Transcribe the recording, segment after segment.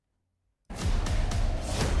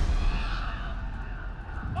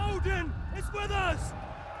with us!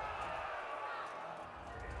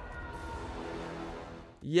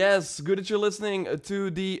 Yes, good that you're listening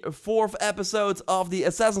to the 4th episode of the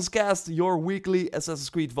Assassin's Cast, your weekly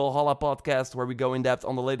Assassin's Creed Valhalla podcast, where we go in depth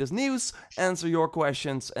on the latest news, answer your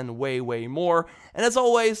questions, and way more. And as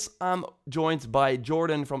always, I'm joined by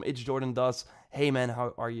Jordan from It's Jordan Does. Hey man,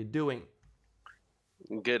 how are you doing?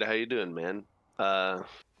 Good. How you doing, man?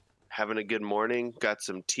 Having a good morning. Got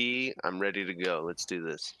some tea. I'm ready to go. Let's do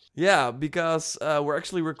this. Yeah, because we're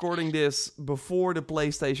actually recording this before the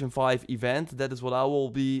PlayStation 5 event. That is what I will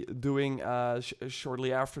be doing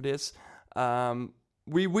shortly after this.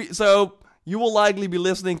 So you will likely be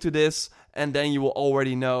listening to this, and then you will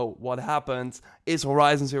already know what happened. Is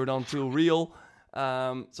Horizon Zero Dawn 2 real?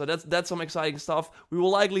 So that's some exciting stuff. We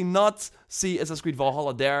will likely not see Assassin's Creed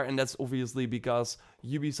Valhalla there, and that's obviously because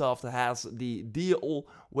Ubisoft has the deal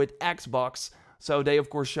with Xbox. So they of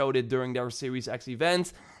course showed it during their Series X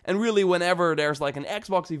event, and really whenever there's like an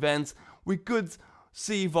Xbox event, we could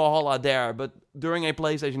see Valhalla there, but during a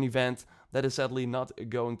PlayStation event, that is sadly not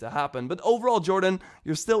going to happen. But overall, Jordan,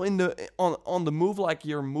 you're still on the move, like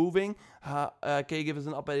you're moving. Can you give us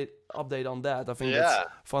an update on that? I think that's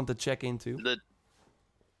fun to check into. The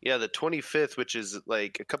 25th, which is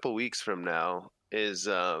like a couple weeks from now, is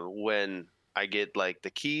when I get like the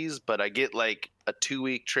keys, but I get like a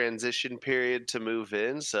 2-week transition period to move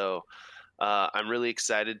in. So I'm really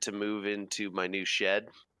excited to move into my new shed.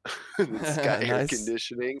 It's got air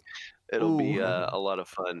conditioning. It'll be a lot of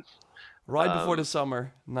fun. Right before the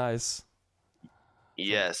summer. Nice.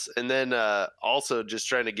 Yes. And then also just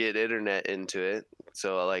trying to get internet into it.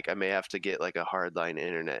 So like I may have to get like a hardline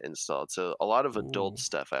internet installed. So a lot of adult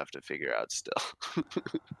stuff I have to figure out still.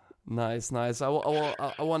 Nice. I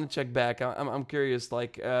want to check back. I'm curious.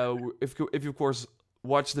 Like if you of course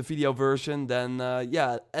watch the video version, then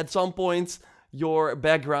at some point your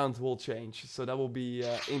background will change. So that will be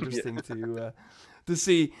interesting to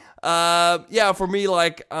see. For me,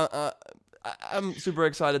 like I'm super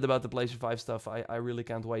excited about the PlayStation 5 stuff. I really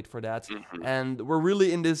can't wait for that. Mm-hmm. And we're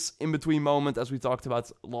really in this in-between moment, as we talked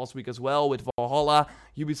about last week as well, with Valhalla.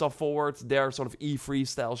 Ubisoft Forward, their sort of E3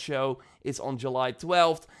 style show, is on July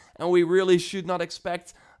 12th. And we really should not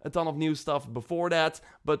expect a ton of new stuff before that.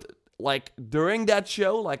 But like during that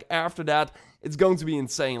show, like after that, it's going to be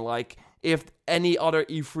insane. Like if any other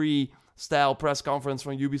E3 style press conference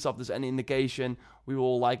from Ubisoft is any indication, we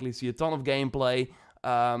will likely see a ton of gameplay.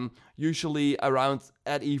 Usually around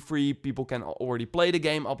at E3, people can already play the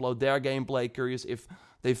game, upload their gameplay, curious if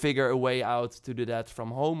they figure a way out to do that from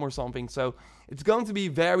home or something. So it's going to be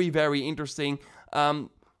very, very interesting.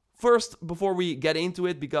 First, before we get into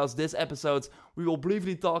it, because this episode, we will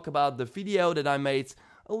briefly talk about the video that I made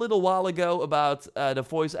a little while ago about the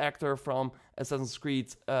voice actor from Assassin's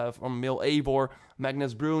Creed, from Mil Eivor,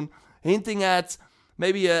 Magnus Brun, hinting at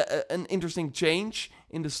maybe an interesting change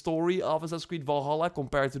in the story of Assassin's Creed Valhalla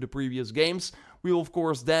compared to the previous games. We will, of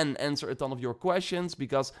course, then answer a ton of your questions,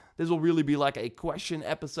 because this will really be like a question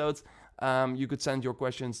episode. You could send your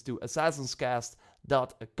questions to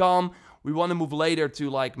assassinscast.com. We want to move later to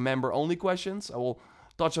like member-only questions. I will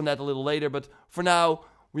touch on that a little later, but for now,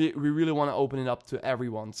 we really want to open it up to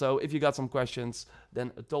everyone. So if you got some questions,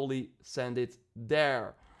 then totally send it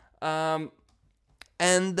there. The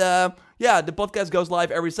podcast goes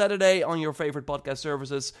live every Saturday on your favorite podcast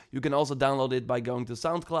services. You can also download it by going to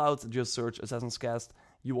SoundCloud. Just search Assassin's Cast.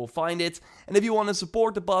 You will find it. And if you want to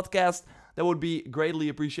support the podcast, that would be greatly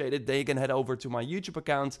appreciated. Then you can head over to my YouTube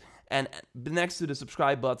account, and next to the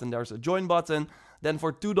subscribe button, there's a join button. Then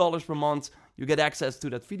for $2 per month, you get access to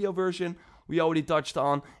that video version we already touched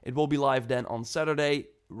on. It will be live then on Saturday,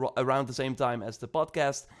 around the same time as the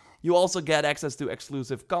podcast. You also get access to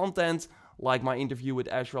exclusive content, like my interview with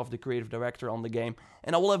Ashraf, the creative director on the game.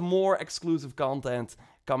 And I will have more exclusive content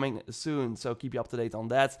coming soon, so keep you up to date on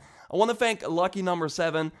that. I want to thank Lucky Number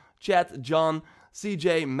 7, Chad, John,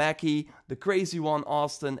 CJ, Mackie, The Crazy One,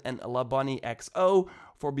 Austin, and Labani XO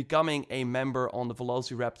for becoming a member on the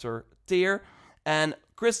Velociraptor tier. And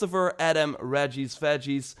Christopher, Adam, Reggie's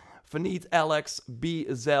Veggies, Faneet, Alex, B.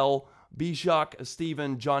 Zell, B. Jacques,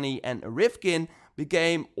 Steven, Johnny, and Rifkin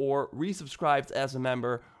became or resubscribed as a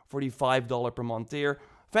member for the $5 per month tier.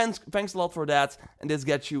 Thanks a lot for that, and this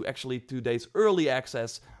gets you actually 2 days early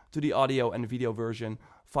access to the audio and video version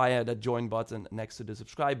via that join button next to the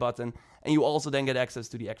subscribe button. And you also then get access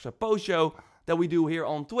to the extra post show that we do here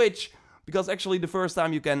on Twitch, because actually the first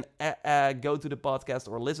time you can go to the podcast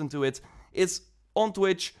or listen to it is on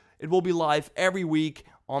Twitch. It will be live every week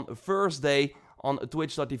on Thursday on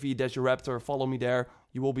twitch.tv/Raptor. Follow me there.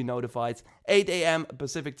 You will be notified. 8 a.m.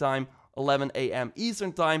 Pacific time, 11 a.m.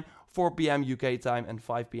 Eastern time, 4 p.m. UK time, and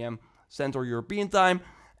 5 p.m. Central European Time.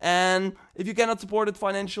 And if you cannot support it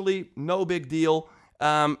financially, no big deal.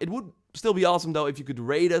 It would still be awesome, though, if you could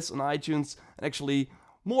rate us on iTunes. And actually,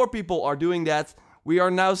 more people are doing that. We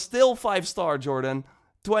are now still 5-star, Jordan.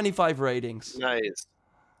 25 ratings. Nice.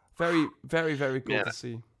 Very, very, very cool to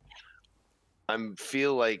see. I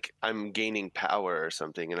feel like I'm gaining power or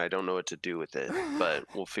something, and I don't know what to do with it, but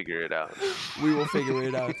we'll figure it out. We will figure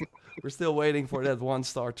it out. We're still waiting for that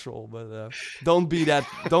 1-star troll, but don't be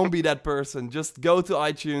that person. Just go to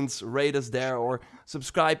iTunes, rate us there, or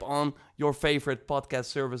subscribe on your favorite podcast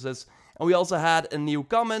services. And we also had a new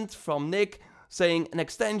comment from Nick saying, an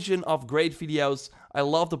extension of great videos. I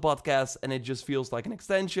love the podcast, and it just feels like an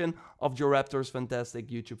extension of Joe Raptor's fantastic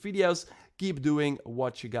YouTube videos. Keep doing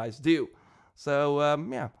what you guys do. So,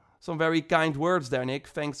 some very kind words there, Nick.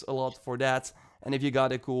 Thanks a lot for that. And if you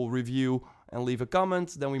got a cool review and leave a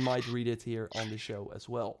comment, then we might read it here on the show as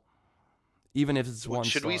well. Even if it's 1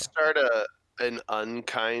 star. Should we start an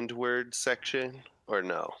unkind word section or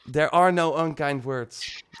no? There are no unkind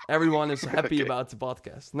words. Everyone is happy about the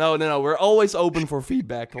podcast. No. We're always open for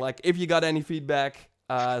feedback. Like, if you got any feedback,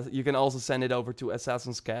 you can also send it over to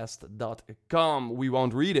assassinscast.com. We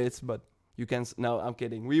won't read it, but you can... No, I'm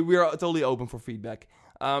kidding. We are totally open for feedback.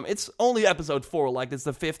 It's only episode 4. Like, it's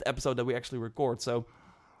the 5th episode that we actually record. So,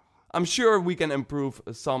 I'm sure we can improve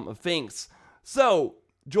some things. So,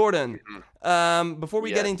 Jordan, before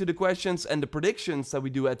we get into the questions and the predictions that we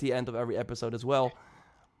do at the end of every episode as well,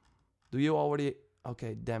 do you already...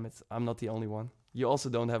 Okay, damn it. I'm not the only one. You also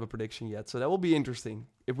don't have a prediction yet. So, that will be interesting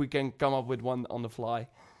if we can come up with one on the fly.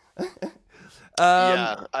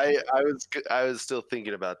 I was still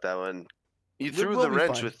thinking about that one. You threw the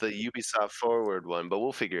wrench with the Ubisoft Forward one, but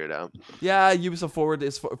we'll figure it out. Yeah, Ubisoft Forward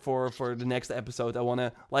is for the next episode. I want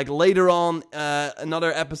to, like, later on,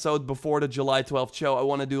 another episode before the July 12th show, I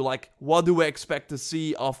want to do, like, what do we expect to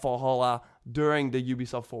see of Valhalla during the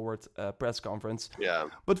Ubisoft Forward press conference. Yeah.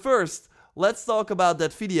 But first, let's talk about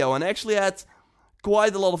that video. And I actually had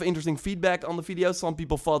quite a lot of interesting feedback on the video. Some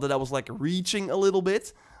people thought that I was, like, reaching a little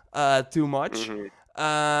bit too much. Mm-hmm.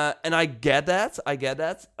 And I get that.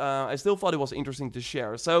 I still thought it was interesting to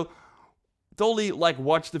share. So, totally, like,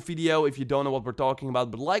 watch the video if you don't know what we're talking about.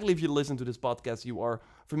 But likely if you listen to this podcast, you are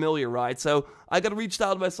familiar, right? So, I got reached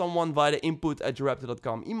out by someone via the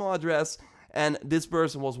input@joeraptor.com email address. And this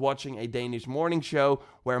person was watching a Danish morning show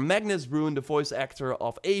where Magnus Bruun, the voice actor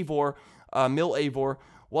of Eivor, Mil Eivor,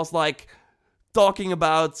 was, like, talking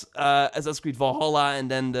about Assassin's Creed Valhalla, and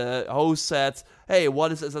then the host said, hey, what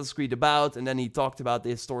is Assassin's Creed about? And then he talked about the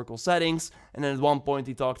historical settings, and then at one point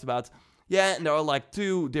he talked about, and there are like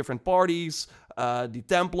 2 different parties, the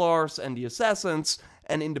Templars and the Assassins,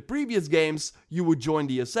 and in the previous games, you would join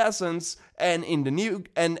the Assassins, and in the new,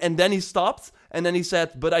 and then he stopped, and then he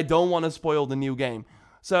said, but I don't want to spoil the new game.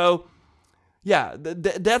 So, yeah,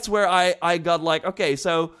 that's where I got like, okay,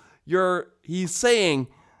 so he's saying,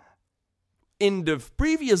 in the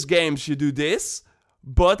previous games you do this,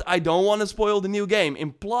 but I don't want to spoil the new game,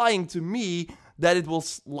 implying to me that it will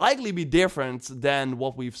likely be different than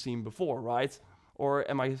what we've seen before, right? Or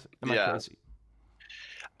am I crazy?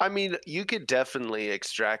 I mean, you could definitely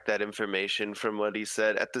extract that information from what he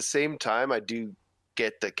said. At the same time, I do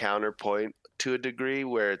get the counterpoint to a degree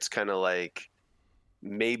where it's kind of like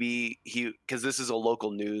maybe because this is a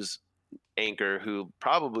local news anchor who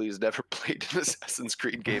probably has never played an Assassin's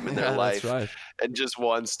Creed game in their life, right, and just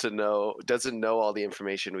doesn't know all the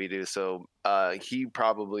information we do. So he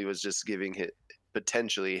probably was just giving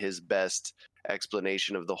potentially his best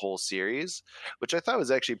explanation of the whole series, which I thought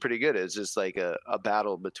was actually pretty good. It's just like a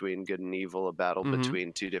battle between good and evil, a battle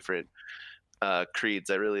between 2 different creeds.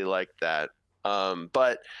 I really liked that.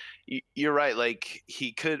 But you're right. Like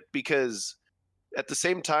he could, because at the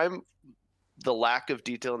same time, the lack of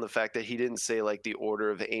detail and the fact that he didn't say like the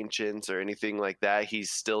Order of the Ancients or anything like that,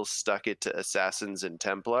 he's still stuck it to Assassins and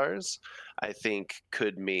Templars, I think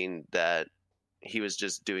could mean that he was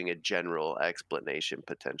just doing a general explanation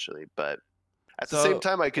potentially. But at the same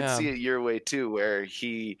time, I could see it your way too, where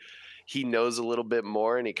he knows a little bit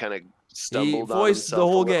more and he kind of stumbled on himself the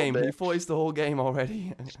whole game. Bit. He voiced the whole game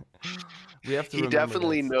already. We have to. He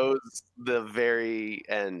definitely knows the very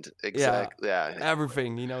end. Exactly. Yeah.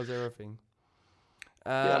 Everything. He knows everything.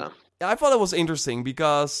 I thought it was interesting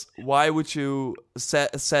because why would you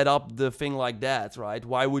set up the thing like that, right?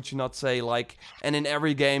 Why would you not say like, and in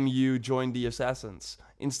every game you join the Assassins?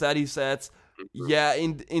 Instead, he said, yeah,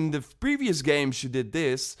 in the previous games you did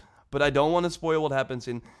this, but I don't want to spoil what happens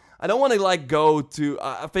in. I don't want to like go to.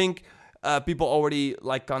 I think people already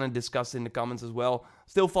like kind of discussed in the comments as well.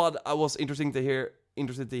 Still thought I was interested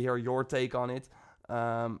to hear your take on it.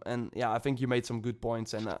 And yeah, I think you made some good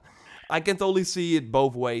points, and I can totally see it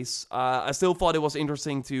both ways. I still thought it was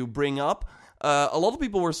interesting to bring up. A lot of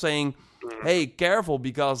people were saying, hey, careful,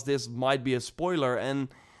 because this might be a spoiler. And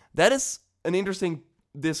that is an interesting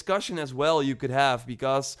discussion as well you could have,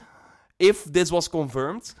 because if this was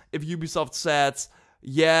confirmed, if Ubisoft said,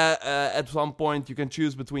 yeah, at some point you can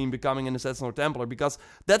choose between becoming an assassin or Templar, because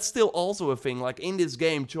that's still also a thing. Like, in this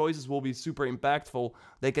game, choices will be super impactful.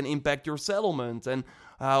 They can impact your settlement and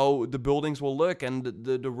how the buildings will look and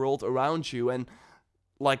the world around you. And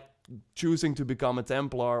like, choosing to become a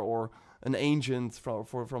Templar or an Ancient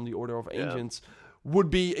from the Order of Ancients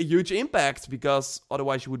would be a huge impact, because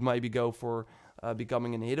otherwise you would maybe go for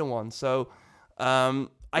becoming a Hidden One. So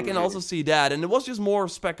I can also see that, and it was just more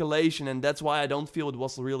speculation, and that's why I don't feel it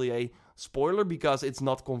was really a spoiler, because it's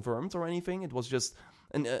not confirmed or anything. It was just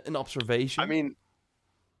an observation. I mean,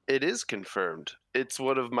 it is confirmed. It's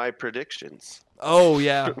one of my predictions. Oh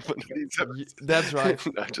yeah, that's right.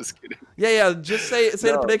 No, just kidding. Yeah. Just say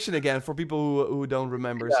the prediction again for people who don't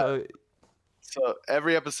remember. Yeah. So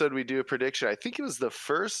every episode we do a prediction. I think it was the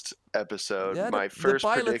first episode. Yeah, my first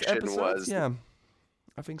prediction episode, was. Yeah,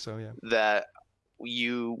 I think so. Yeah. That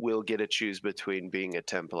you will get to choose between being a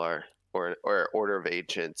Templar or Order of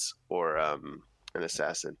Ancients or an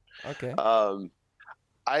assassin. Okay.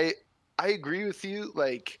 I agree with you,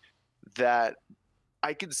 like, that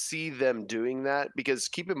I could see them doing that, because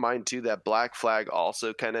keep in mind too that Black Flag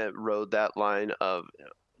also kind of rode that line of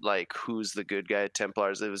like who's the good guy at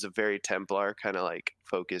Templars. It was a very Templar kind of like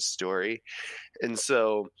focused story, and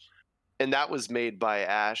that was made by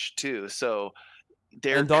Ash too. So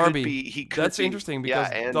there and Darby. Could be, that's interesting, because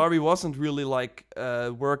Darby wasn't really like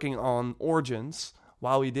working on Origins,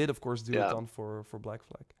 while he did, of course, do it on for Black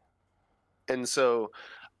Flag. And so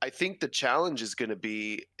I think the challenge is going to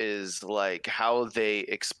be is like how they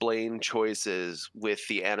explain choices with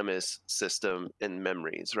the Animus system and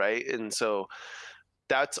memories, right? And so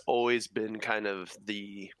that's always been kind of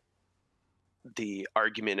the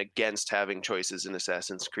argument against having choices in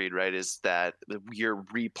Assassin's Creed, right? Is that you're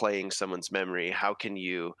replaying someone's memory. How can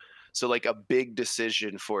you? So like a big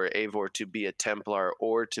decision for Eivor to be a Templar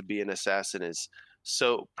or to be an assassin is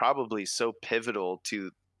probably so pivotal to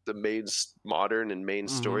the main modern and main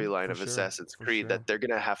storyline of Assassin's Creed that they're going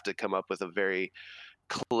to have to come up with a very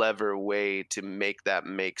clever way to make that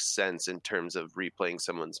make sense in terms of replaying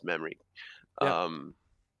someone's memory. Yeah.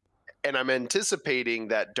 And I'm anticipating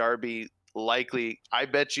that Darby likely, I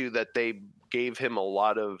bet you that they gave him a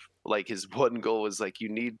lot of, like, his one goal was like, you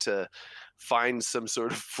need to find some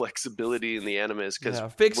sort of flexibility in the Animus, because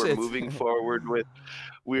we're moving forward with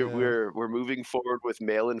we're moving forward with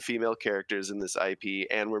male and female characters in this IP,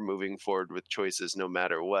 and we're moving forward with choices no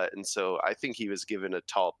matter what. And so I think he was given a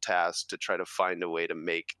tall task to try to find a way to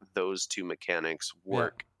make those two mechanics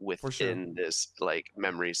work within this like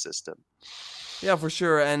memory system. Yeah, for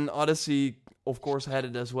sure. And Odyssey, of course, had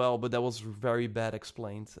it as well, but that was very bad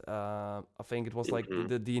explained. I think it was like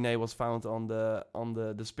the DNA was found on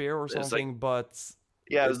the spear or something, like, but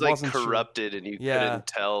it was like corrupted, and you couldn't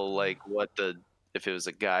tell like if it was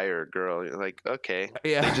a guy or a girl. You're like, okay,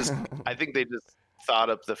 I think they just thought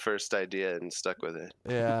up the first idea and stuck with it.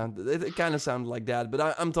 Yeah, it kind of sounded like that,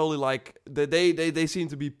 but I'm totally like they seem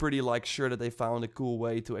to be pretty like sure that they found a cool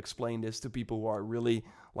way to explain this to people who are really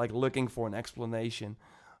like looking for an explanation.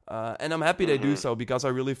 And I'm happy they do so, because I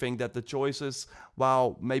really think that the choices,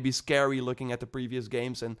 while maybe scary looking at the previous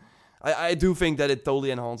games, and I do think that it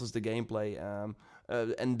totally enhances the gameplay,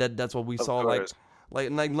 and that's what we saw, like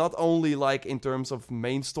not only like in terms of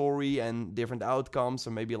main story and different outcomes,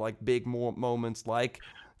 or maybe like big moments like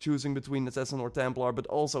choosing between Assassin or Templar, but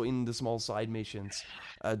also in the small side missions.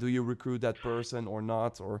 Do you recruit that person or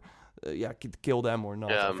not, or kill them or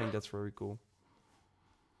not? I think that's very cool.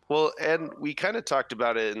 Well, and we kind of talked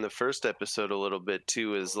about it in the first episode a little bit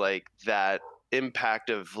too, is like that impact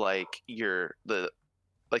of like the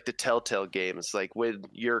Telltale games, like when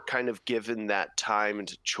you're kind of given that time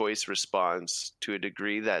and choice response to a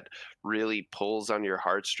degree that really pulls on your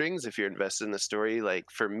heartstrings if you're invested in the story.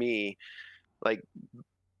 Like for me, like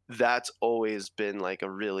that's always been like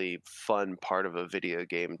a really fun part of a video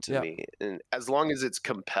game to me. And as long as it's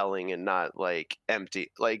compelling and not like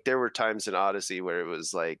empty, like there were times in Odyssey where it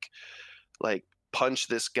was like punch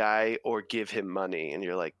this guy or give him money, and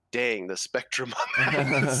you're like, dang, the spectrum on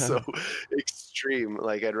that is so extreme.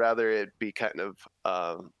 Like I'd rather it be kind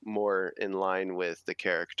of more in line with the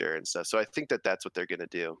character and stuff. So I think that that's what they're going to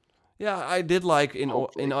do. Yeah, I did like in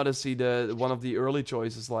Hopefully. Odyssey the one of the early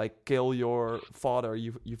choices, like kill your father.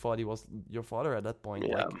 You thought he was your father at that point.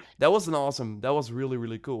 Yeah. Like that was an awesome. That was really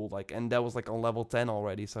really cool. Like, and that was like on level 10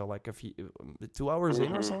 already. So like a few 2 hours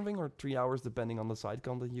in or Hmm. something, or 3 hours depending on the side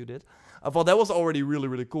content you did. I thought that was already really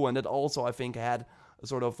really cool, and that also I think had a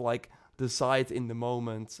sort of like decide in the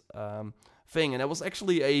moment thing, and it was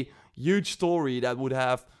actually a huge story that would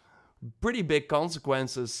have pretty big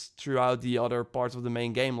consequences throughout the other parts of the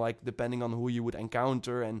main game, like depending on who you would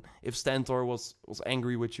encounter and if Stentor was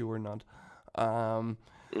angry with you or not. Um,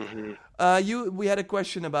 Hmm. we had a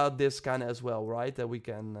question about this kind of as well, right? That we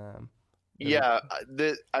can that we Yeah,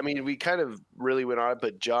 I mean, we kind of really went on it,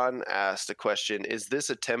 but John asked a question: is this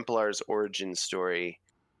a Templar's origin story?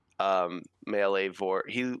 Male Eivor.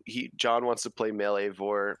 John wants to play Male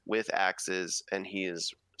Eivor with axes, and he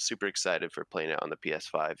is super excited for playing it on the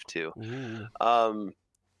PS5 too. ooh. Um,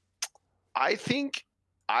 I think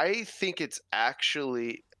I think it's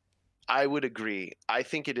actually I would agree. I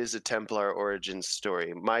think it is a Templar origin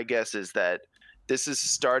story. My guess is that this is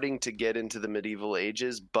starting to get into the medieval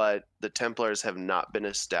ages, but the Templars have not been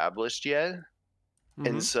established yet. And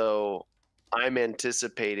Mm-hmm. so I'm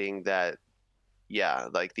anticipating that, yeah,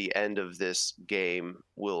 like the end of this game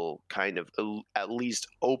will kind of at least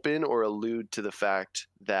open or allude to the fact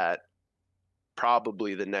that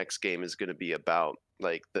probably the next game is going to be about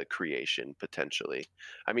like the creation potentially.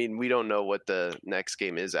 I mean, we don't know what the next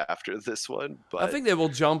game is after this one, I but think they will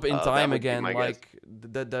jump in that time would be again. my guess. Like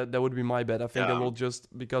that would be my bet. I think they Yeah, will just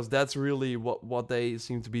because that's really what they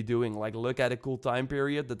seem to be doing. Like look at a cool time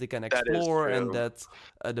period that they can that is explore, and true.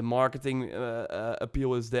 that the marketing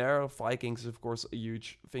appeal is there. Vikings is of course a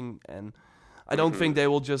huge thing, and I don't Hmm. think they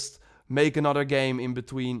will just make another game in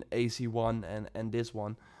between AC1 and this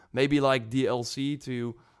one. Maybe like DLC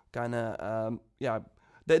to kind of yeah.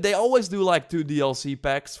 They always do like 2 DLC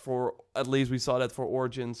packs for, at least we saw that for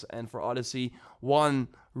Origins and for Odyssey. One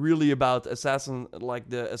really about like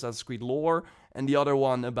the Assassin's Creed lore, and the other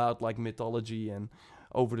one about like mythology and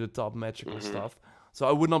over the top magical Hmm. stuff. So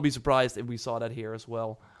I would not be surprised if we saw that here as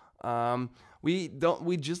well.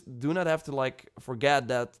 We just do not have to like forget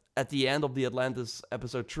that at the end of the Atlantis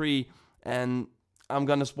episode 3, and I'm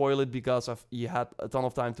gonna spoil it because you had a ton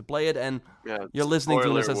of time to play it and Yeah, you're listening to an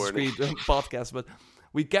spoiler Assassin's warning. Creed podcast, but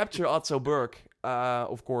we capture Atso Burke,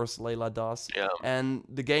 of course, Layla does, Yeah, and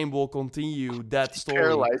the game will continue that story.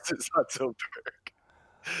 paralyzes not so.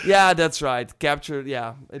 Yeah, that's right. Captured.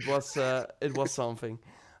 Yeah, it was something.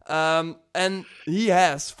 And he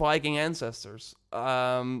has Viking ancestors.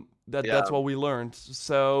 That's Yeah. what we learned.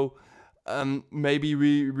 So maybe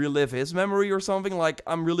we relive his memory or something. Like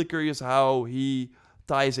I'm really curious how he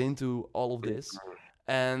ties into all of this,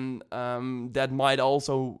 and that might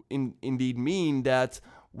also indeed mean that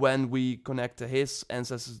when we connect to his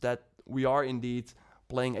ancestors, that we are indeed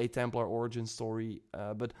playing a Templar origin story.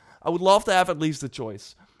 But I would love to have at least a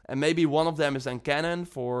choice. And maybe one of them is then canon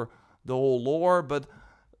for the whole lore, but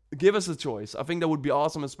give us a choice. I think that would be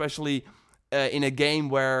awesome, especially in a game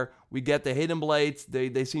where we get the Hidden Blade.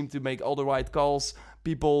 They seem to make all the right calls.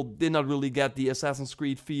 People did not really get the Assassin's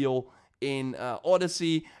Creed feel in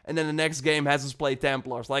Odyssey, and then the next game has us play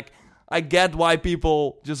Templars. Like, I get why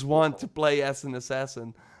people just want to play as an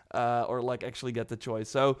assassin, or like actually get the choice.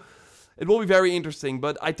 So it will be very interesting.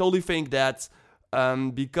 But I totally think that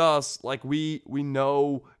because like we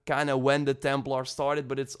know kind of when the Templars started,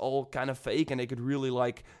 but it's all kind of fake, and they could really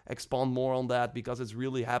like expand more on that because it's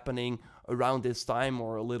really happening around this time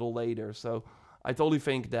or a little later. So I totally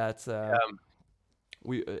think that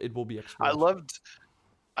we it will be I explored. loved.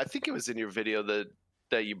 I think it was in your video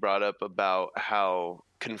that you brought up about how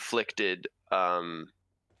conflicted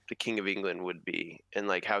the King of England would be, and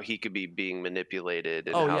like how he could be being manipulated,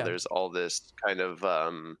 and Oh how yeah, there's all this kind of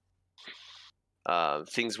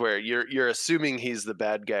things where you're assuming he's the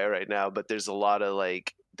bad guy right now, but there's a lot of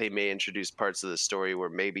like they may introduce parts of the story where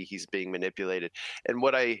maybe he's being manipulated. And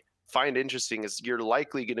what I find interesting is you're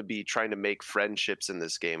likely going to be trying to make friendships in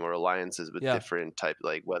this game or alliances with yeah. different type,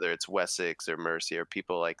 like whether it's Wessex or Mercia or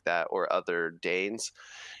people like that or other Danes.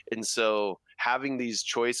 And so having these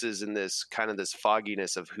choices and this kind of this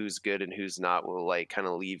fogginess of who's good and who's not will like kind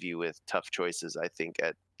of leave you with tough choices, I think,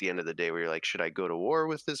 at the end of the day, where you're like, should I go to war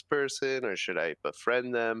with this person or should I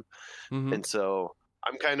befriend them? Mm-hmm. And so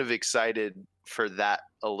I'm kind of excited for that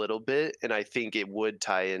a little bit, and I think it would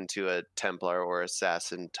tie into a Templar or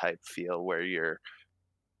assassin type feel where you're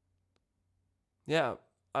Yeah.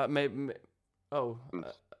 Maybe. Oh. and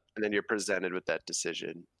then you're presented with that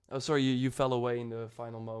decision. Oh, sorry. You fell away in the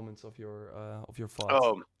final moments of your thought.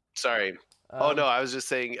 Oh, sorry. Oh no, Um. I was just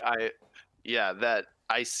saying yeah, that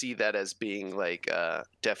I see that as being like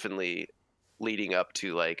definitely leading up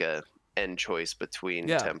to like a end choice between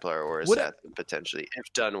Yeah. Templar or Would Assassin potentially,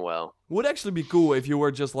 if done well. would actually be cool if you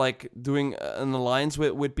were just like doing an alliance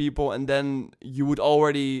with people, and then you would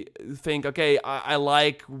already think, okay, I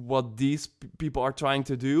like what these people are trying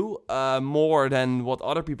to do more than what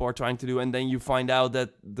other people are trying to do, and then you find out that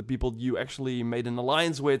the people you actually made an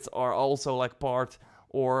alliance with are also like part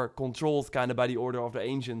or controlled kind of by the Order of the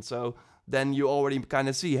Ancient. So then you already kind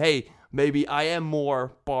of see, hey, maybe I am more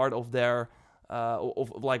part of their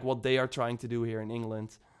of like what they are trying to do here in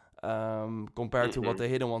England. Compared to what the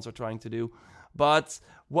Hidden Ones are trying to do. But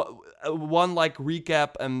one like recap,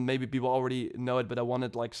 and maybe people already know it, but I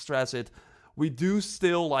wanted to like stress it. We do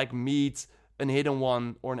still like meet an Hidden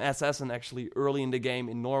One or an assassin actually early in the game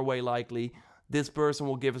in Norway likely. This person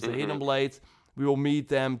will give us a Hidden Blade. We will meet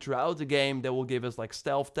them throughout the game. They will give us like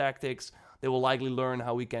stealth tactics. They will likely learn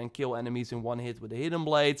how we can kill enemies in one hit with a Hidden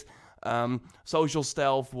Blade. Social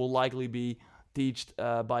stealth will likely be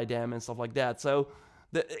taught by them and stuff like that. So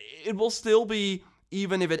it will still be,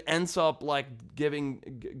 even if it ends up like going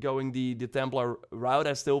the Templar route,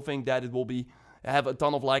 I still think that it will be have a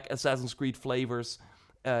ton of like Assassin's Creed flavors,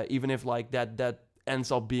 even if like that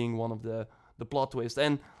ends up being one of the plot twists.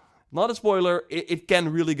 And not a spoiler, it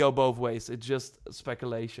can really go both ways. It's just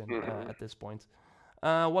speculation at this point.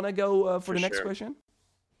 Want to go for the next question?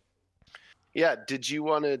 Yeah, did you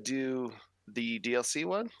want to do the DLC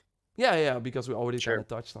one? Yeah, because we already kind of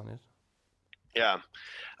touched on it. Yeah.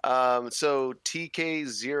 So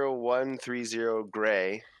TK0130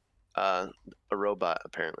 Gray, a robot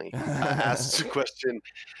apparently, asks a question.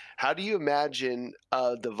 How do you imagine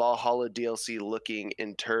the Valhalla DLC looking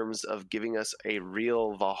in terms of giving us a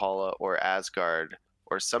real Valhalla or Asgard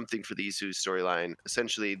or something for the Isu storyline?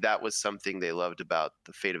 Essentially, that was something they loved about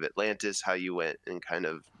the Fate of Atlantis, how you went and kind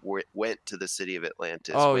of went to the city of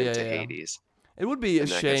Atlantis, went to Hades. It would be a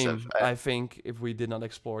shame, I think, if we did not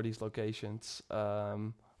explore these locations.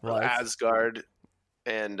 Right? Asgard,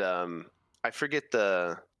 and I forget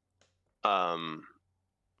the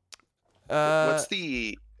what's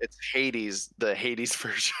it's Hades, the Hades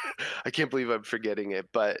version. I can't believe I'm forgetting it,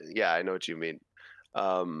 but yeah, I know what you mean.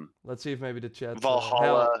 Let's see if maybe the chat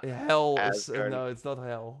Valhalla. Hell is no, it's not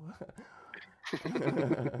hell.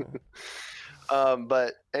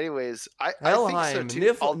 But anyways, I Helheim, think so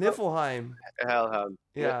too. Niflheim. Helheim.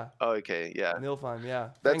 Yeah. Oh, okay. Yeah. Niflheim.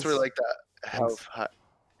 Yeah. That's where like that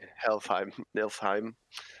Helheim, Niflheim.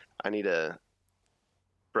 I need to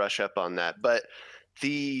brush up on that. But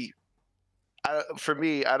for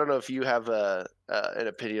me, I don't know if you have an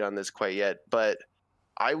opinion on this quite yet, but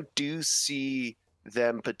I do see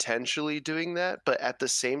them potentially doing that, but at the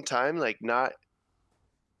same time, like not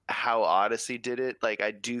how Odyssey did it. Like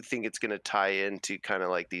I do think it's going to tie into kind of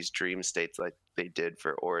like these dream states like they did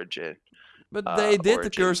for Origin. But they did the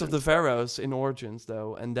Curse of the Pharaohs in Origins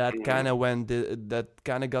though, and that kind of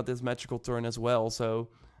got this magical turn as well. So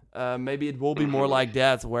maybe it will be more like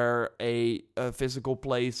that, where a physical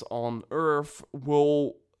place on Earth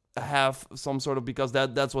will have some sort of, because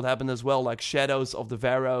that's what happened as well. Like shadows of the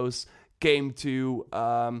Pharaohs came to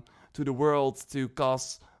the world to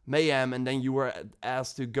cause mayhem, and then you were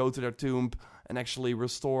asked to go to their tomb and actually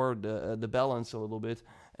restore the balance a little bit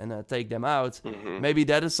and take them out. Maybe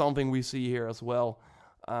that is something we see here as well.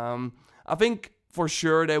 I think for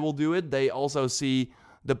sure they will do it. They also see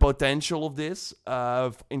the potential of this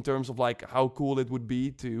in terms of like how cool it would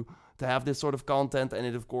be to have this sort of content, and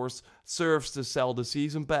it of course serves to sell the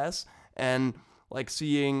season pass, and like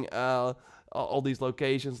seeing all these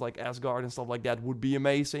locations like Asgard and stuff like that would be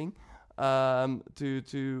amazing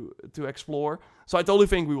to explore. So I totally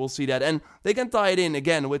think we will see that, and they can tie it in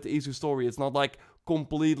again with the Isu story. It's not like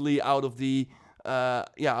completely out of the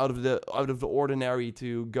ordinary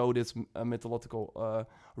to go this mythological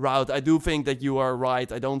route. I do think that you are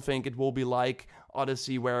right. I don't think it will be like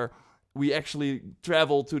Odyssey, where we actually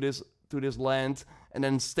travel to this land and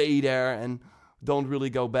then stay there and don't really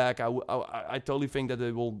go back. I totally think that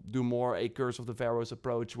they will do more a Curse of the Pharaohs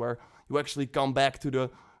approach, where you actually come back to the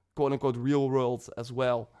quote-unquote real world as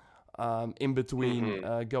well, in between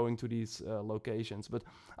going to these locations. But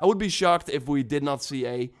I would be shocked if we did not see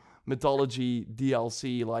a mythology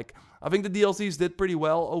DLC. Like, I think the DLCs did pretty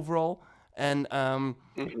well overall, and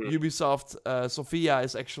Ubisoft Sophia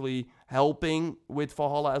is actually helping with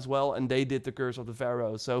Valhalla as well, and they did the Curse of the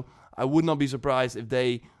Pharaohs. So I would not be surprised if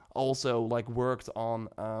they also like worked on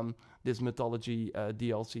this mythology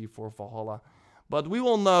DLC for Valhalla. But we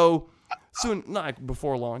will know soon, like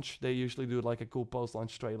before launch. They usually do like a cool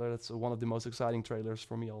post-launch trailer. That's one of the most exciting trailers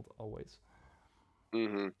for me always.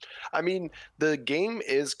 hmm I mean, the game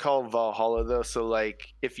is called Valhalla though, so like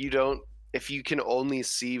if you can only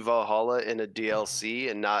see Valhalla in a DLC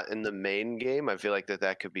and not in the main game, I feel like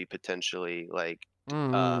that could be potentially like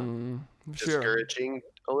um Mm, sure. discouraging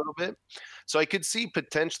a little bit. So I could see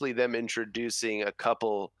potentially them introducing a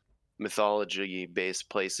couple mythology based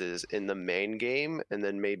places in the main game and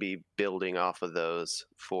then maybe building off of those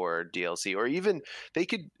for DLC, or even they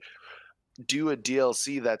could do a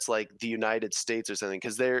DLC that's like the United States or something,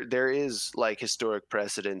 because there is like historic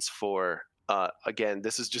precedence for again,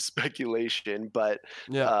 this is just speculation, but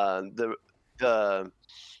Yeah. the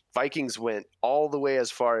Vikings went all the way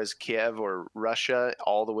as far as Kiev or Russia,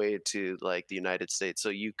 all the way to like the United States. So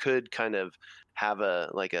you could kind of have a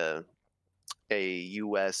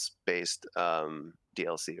US based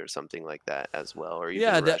DLC or something like that as well, or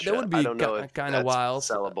even Yeah, that Russia. would I be don't know if kind of that's wild.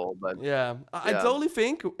 sellable, but Yeah, I yeah. totally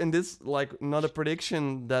think, and this like not a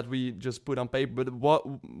prediction that we just put on paper, but what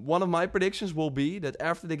one of my predictions will be that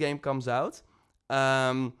after the game comes out,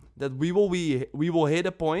 that we will hit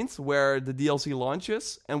a point where the DLC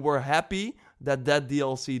launches, and we're happy that that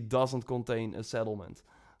DLC doesn't contain a settlement.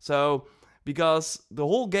 So because the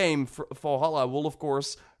whole game for Valhalla will of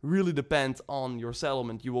course really depend on your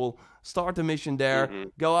settlement. You will start a mission there,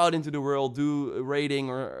 hmm go out into the world, do a raiding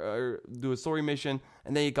or do a story mission,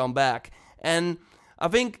 and then you come back. And I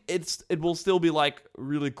think it will still be like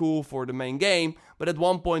really cool for the main game, but at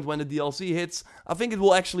one point when the DLC hits, I think it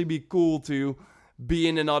will actually be cool to be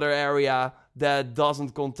in another area that doesn't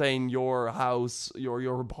contain your house,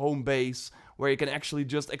 your home base, where you can actually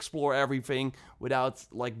just explore everything without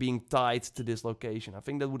like being tied to this location. I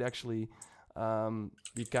think that would actually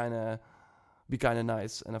be kind of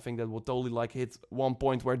nice, and I think that would totally like hit one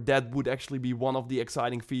point where that would actually be one of the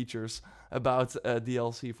exciting features about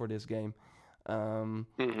DLC for this game. Um,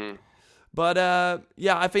 hmm but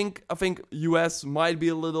yeah, I think US might be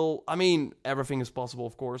a little. I mean, everything is possible,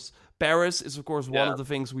 of course. Paris is, of course, one Yeah. of the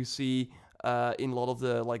things we see in a lot of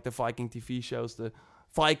the like the Viking TV shows. The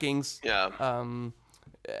Vikings Yeah. um,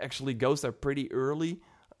 actually goes there pretty early.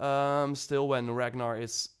 Still, when Ragnar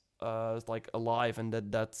is like alive, and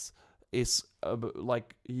that's is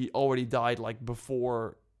like he already died like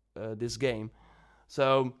before this game.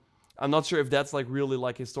 So I'm not sure if that's like really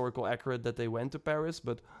like historical accurate that they went to Paris,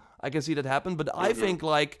 but I can see that happen. But I hmm think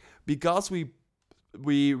like because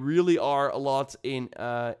we really are a lot in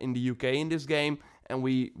the UK in this game, and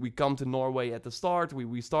we come to Norway at the start.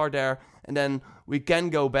 We start there, and then we can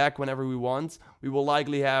go back whenever we want. We will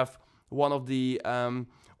likely have one of the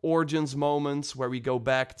origins moments where we go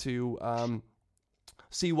back to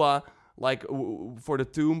Siwa, like for the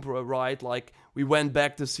tomb, right? Like we went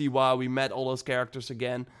back to Siwa, we met all those characters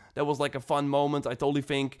again. That was like a fun moment. I totally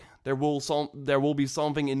think there will be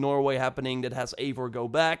something in Norway happening that has Eivor go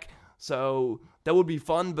back. So that would be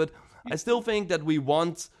fun, but I still think that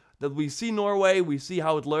we see Norway, we see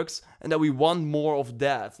how it looks, and that we want more of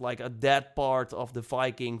that, like a that part of the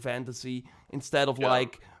Viking fantasy, instead of Yeah.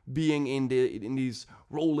 like being in these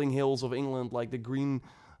rolling hills of England, like the green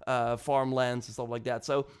farmlands and stuff like that.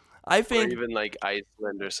 So I Or think, even like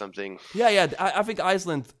Iceland or something. yeah, I think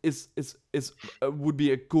Iceland is would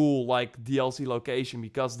be a cool like DLC location,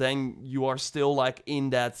 because then you are still like in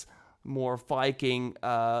that more Viking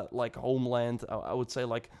like homeland. I would say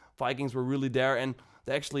like Vikings were really there, and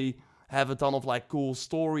they actually have a ton of like cool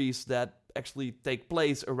stories that actually take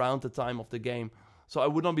place around the time of the game. So I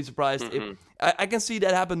would not be surprised if hmm I can see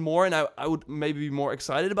that happen more, and I would maybe be more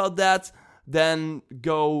excited about that than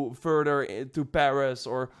go further to Paris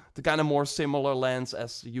or the kind of more similar lands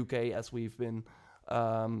as UK as we've been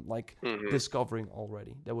like hmm discovering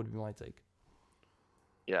already. That would be my take.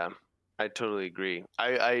 Yeah, I totally agree.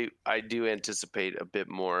 I do anticipate a bit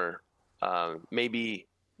more, maybe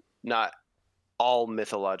not all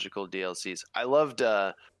mythological DLCs. I loved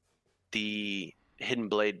the Hidden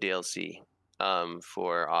Blade DLC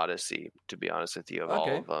for Odyssey, to be honest with you, of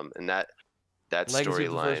all Okay, of them, and that Legacy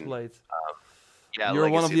of the First storyline. Blade. Yeah, You're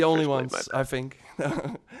one of Legacy the of the only First Blade. ones, I think.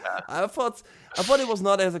 Yeah. I thought it was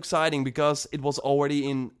not as exciting because it was already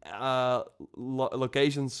in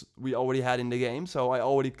locations we already had in the game, so I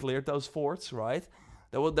already cleared those forts, right?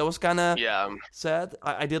 That was kind of Yeah, sad.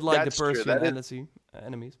 I did like the that's true. Persian That is.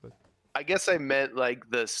 enemies, but I guess I meant like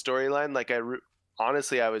the storyline. Like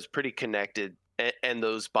honestly, I was pretty connected, and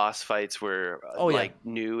those boss fights were oh yeah, like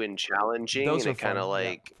new and challenging, those and are it kind of fun.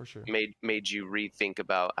 Yeah, like for sure. made you rethink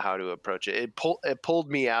about how to approach it. It pulled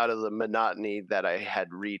me out of the monotony that I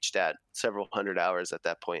had reached at several hundred hours at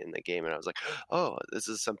that point in the game, and I was like, oh, this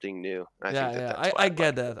is something new. I Yeah, think yeah. that's why I I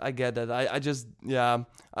get liked that. I get that. I just yeah.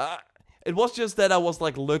 Uh, It was just that I was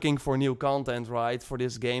like looking for new content, right, for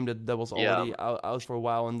this game that was already out for a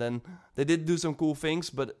while, and then they did do some cool things,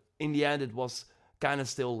 but in the end it was kind of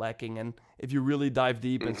still lacking. And if you really dive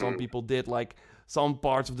deep, and some people did, like some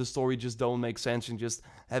parts of the story just don't make sense, and just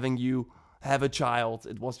having you have a child,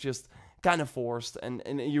 it was just kind of forced, and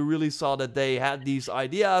you really saw that they had these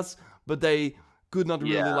ideas, but they could not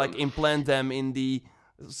really like implant them in the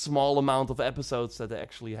small amount of episodes that they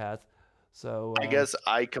actually had. So I guess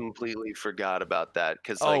I completely forgot about that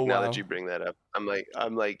because like now that you bring that up, I'm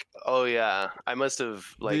like, oh yeah, I must have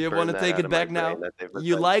like. Do you want to take it back now?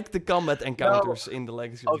 You like the combat encounters in the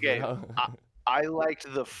Legacy of the Void. I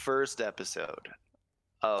liked the first episode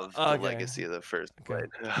of the Legacy of the First Blade.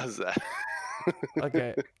 How's that?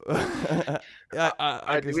 Okay.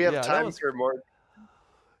 Do we have time for more?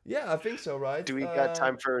 Yeah, I think so, right? Do we got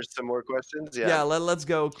time for some more questions? Yeah, let's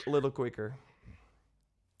go a little quicker.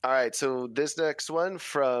 All right, so this next one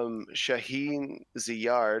from Shaheen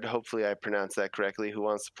Ziyard, hopefully I pronounced that correctly, who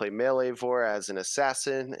wants to play Melee-Vor as an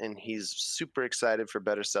assassin, and he's super excited for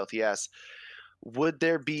better stealth. He asks, would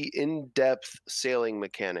there be in-depth sailing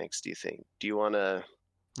mechanics, do you think? Do you want to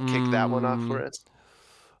kick that one off for us?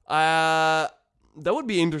 That would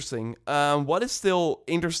be interesting. What is still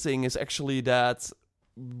interesting is actually that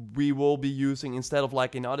we will be using, instead of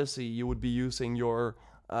like in Odyssey, you would be using your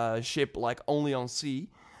ship like only on sea.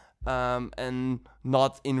 And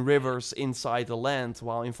not in rivers inside the land.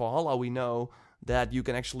 While in Valhalla we know that you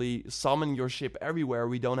can actually summon your ship everywhere.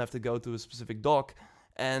 We don't have to go to a specific dock,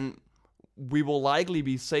 and we will likely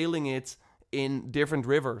be sailing it in different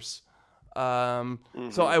rivers. So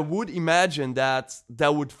I would imagine that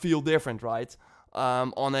would feel different, right?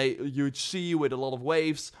 On a huge sea with a lot of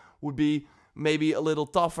waves would be maybe a little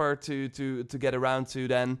tougher to get around to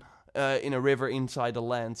than in a river inside the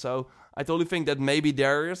land. So I totally think that maybe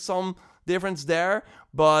there is some difference there,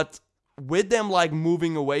 but with them like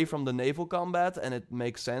moving away from the naval combat, and it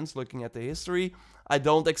makes sense looking at the history, I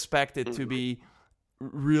don't expect it to be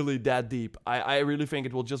really that deep. I really think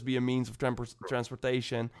it will just be a means of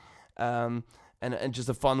transportation, and just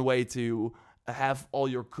a fun way to have all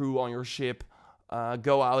your crew on your ship,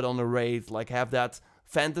 go out on a raid, like have that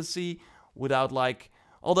fantasy without like.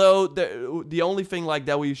 Although the only thing like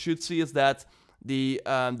that we should see is that the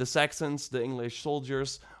Saxons, the English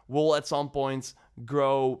soldiers, will at some point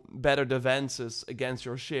grow better defenses against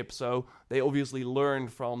your ship. So they obviously learn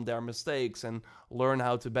from their mistakes and learn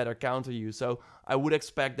how to better counter you. So I would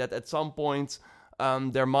expect that at some point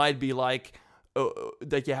there might be like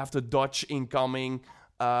that you have to dodge incoming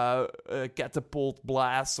catapult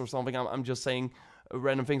blasts or something. I'm just saying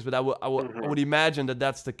random things, but I would imagine that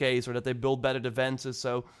that's the case, or that they build better defenses,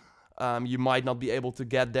 so you might not be able to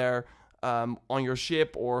get there on your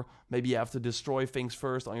ship, or maybe you have to destroy things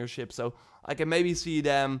first on your ship. So I can maybe see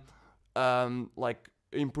them like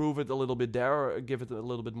improve it a little bit there, or give it a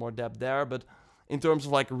little bit more depth there. But in terms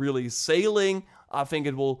of like really sailing, I think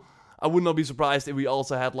it will. I would not be surprised if we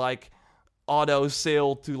also had like auto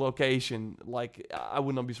sail to location. Like I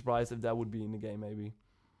would not be surprised if that would be in the game, maybe.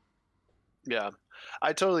 Yeah,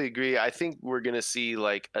 I totally agree. I think we're going to see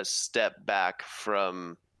like a step back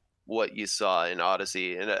from what you saw in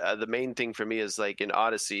Odyssey. And the main thing for me is like in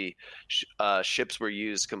Odyssey, ships were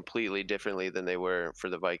used completely differently than they were for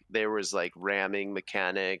the Viking. There was like ramming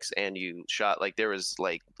mechanics, and you shot like there was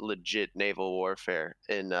like legit naval warfare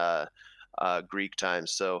in Greek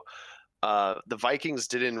times. So the Vikings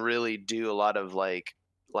didn't really do a lot of like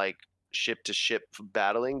ship to ship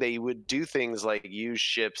battling. They would do things like use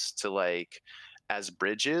ships to like as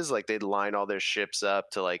bridges, like they'd line all their ships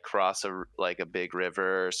up to like cross a big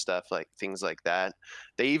river or stuff, like things like that.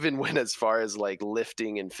 They even went as far as like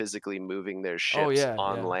lifting and physically moving their ships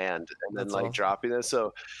on land and then like dropping them.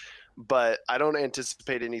 So but I don't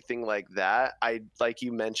anticipate anything like that. I like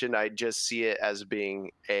you mentioned, I just see it as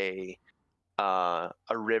being a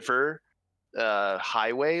river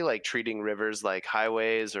highway, like treating rivers like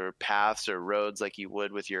highways or paths or roads like you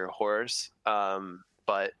would with your horse,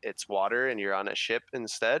 but it's water and you're on a ship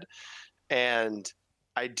instead. And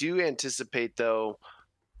I do anticipate though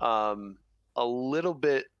a little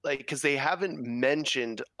bit, like, because they haven't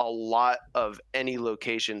mentioned a lot of any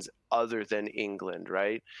locations other than England,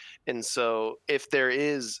 right? And so if there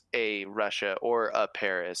is a Russia or a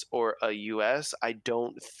Paris or a US, I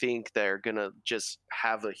don't think they're gonna just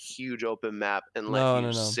have a huge open map and let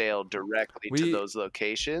you sail directly to those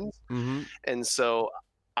locations. And so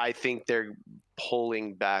I think they're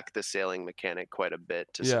pulling back the sailing mechanic quite a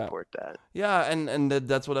bit to support that. Yeah, and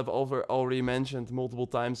that's what I've already mentioned multiple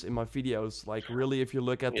times in my videos. Like, really, if you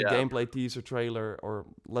look at the gameplay teaser trailer, or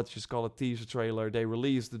let's just call it teaser trailer, they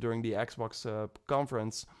released during the Xbox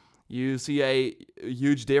conference, you see a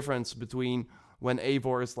huge difference between when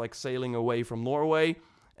Eivor is like sailing away from Norway,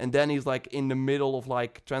 and then he's like in the middle of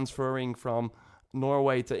like transferring from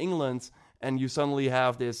Norway to England, and you suddenly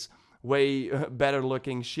have this way better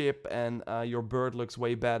looking ship, and your bird looks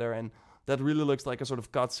way better, and that really looks like a sort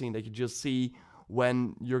of cutscene that you just see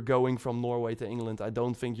when you're going from Norway to England. I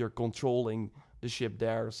don't think you're controlling the ship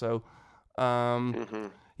there, so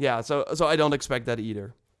yeah, so I don't expect that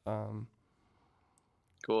either.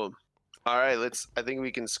 Cool. All right, I think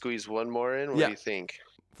we can squeeze one more in. What do you think?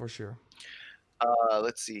 For sure.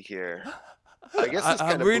 Let's see here. I guess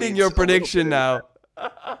I'm reading your prediction now.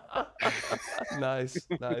 Nice.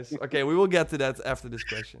 Okay, we will get to that after this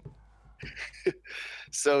question.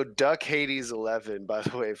 So Duck Hades 11, by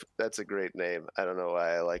the way, that's a great name. I don't know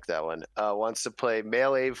why I like that one. Wants to play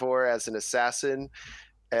male Eivor as an assassin,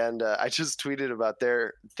 and I just tweeted about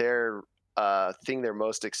their thing they're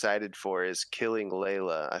most excited for is killing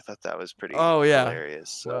Layla. I thought that was pretty hilarious.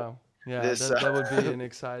 So wow. Yeah, that would be an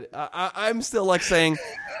exciting. I'm still like saying,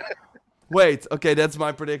 wait, okay, that's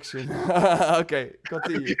my prediction. Okay,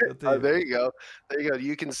 continue. Oh, there you go.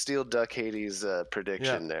 You can steal Duck Hades'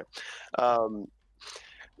 prediction there.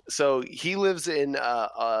 So he lives in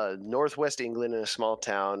northwest England in a small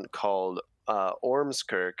town called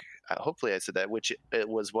Ormskirk. Hopefully I said that, which it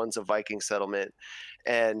was once a Viking settlement.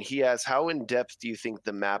 And he asks, how in depth do you think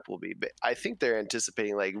the map will be? But I think they're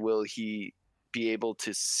anticipating, like, will he be able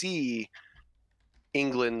to see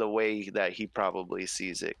England the way that he probably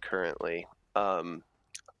sees it currently? I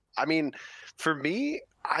mean, for me,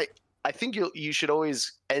 I think you should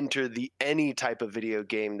always enter any type of video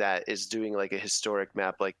game that is doing like a historic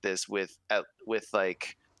map like this with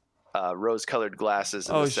like rose-colored glasses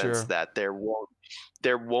in the sense that there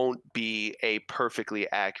won't be a perfectly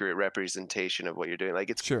accurate representation of what you're doing. Like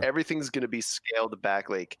everything's going to be scaled back.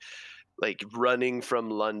 Like running from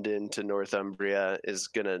London to Northumbria is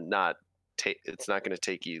gonna it's not going to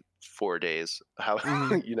take you 4 days. It's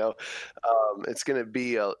going to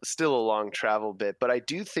be still a long travel bit. But I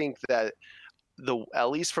do think that at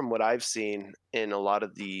least from what I've seen in a lot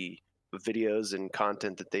of the videos and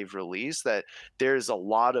content that they've released, that there's a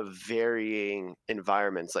lot of varying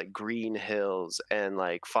environments, like green hills and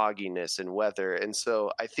like fogginess and weather. And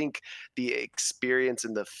so I think the experience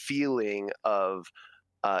and the feeling of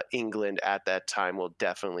England at that time will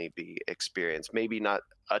definitely be experienced. Maybe not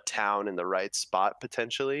a town in the right spot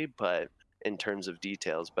potentially, but in terms of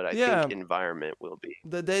details, but I think environment will be.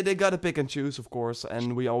 They got to pick and choose, of course,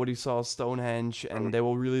 and we already saw Stonehenge, and they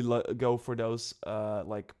will really go for those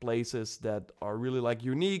like places that are really like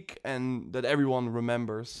unique and that everyone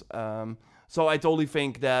remembers. So I totally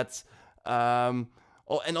think that, and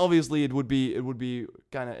obviously it would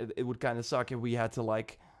kind of suck if we had to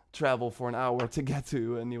like travel for an hour to get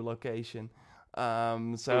to a new location.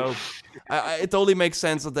 So it totally makes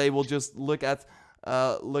sense that they will just look at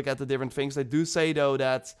the different things. They do say though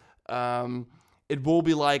that it will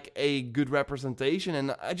be like a good representation,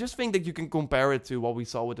 and I just think that you can compare it to what we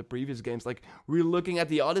saw with the previous games. Like we're looking at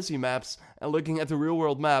the Odyssey maps and looking at the real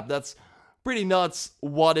world map. That's pretty nuts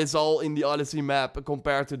what is all in the Odyssey map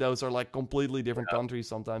compared to those are like completely different countries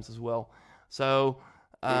sometimes as well. So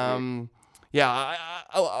I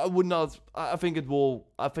would not. I think it will.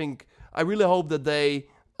 I really hope that they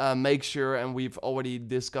make sure, and we've already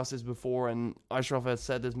discussed this before, and Ashraf has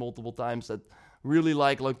said this multiple times, that really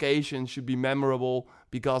like locations should be memorable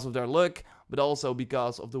because of their look, but also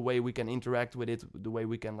because of the way we can interact with it, the way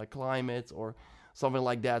we can like climb it or something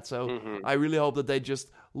like that. So I really hope that they just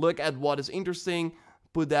look at what is interesting,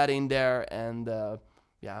 put that in there, and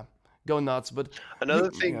go nuts. But another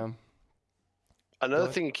thing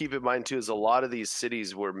to keep in mind too is a lot of these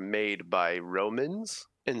cities were made by Romans,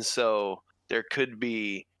 and so there could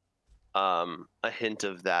be a hint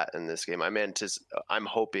of that in this game. I'm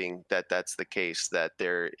hoping that that's the case, that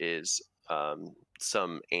there is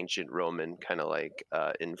some ancient Roman kind of like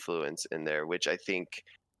influence in there, which I think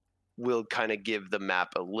will kind of give the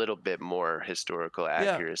map a little bit more historical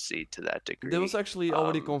accuracy to that degree. It was actually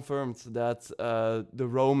already confirmed that the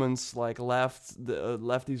Romans like left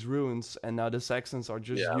these ruins, and now the Saxons are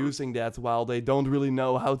just using that while they don't really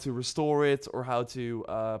know how to restore it or how to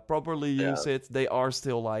properly use it. They are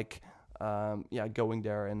still like going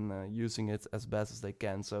there and using it as best as they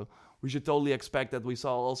can. So we should totally expect that. We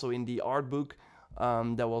saw also in the art book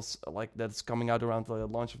that's coming out around the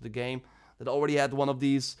launch of the game, that already had one of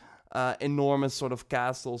these enormous sort of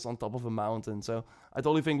castles on top of a mountain. So I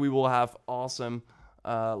totally think we will have awesome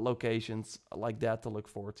locations like that to look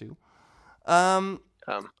forward to.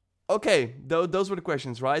 Okay, those were the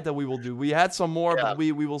questions, right, that we will do. We had some more, but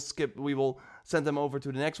we will skip. We will send them over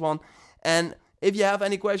to the next one. And If you have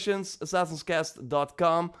any questions,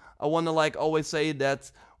 assassinscast.com. I want to like always say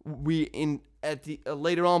that we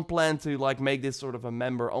later on plan to like make this sort of a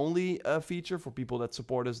member only feature for people that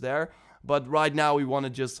support us there. But right now we want to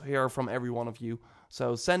just hear from every one of you.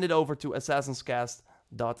 So send it over to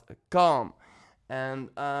assassinscast.com. And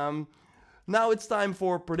now it's time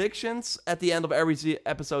for predictions. At the end of every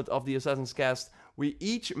episode of the Assassin's Cast, we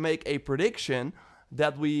each make a prediction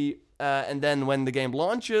that and then when the game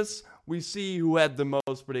launches, we see who had the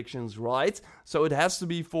most predictions right. So it has to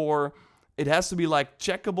be like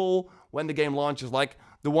checkable when the game launches. Like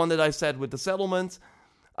the one that I said with the settlement,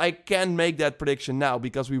 I can't make that prediction now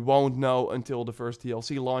because we won't know until the first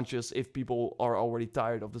DLC launches if people are already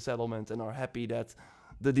tired of the settlement and are happy that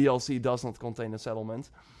the DLC does not contain a settlement.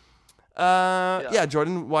 Yeah,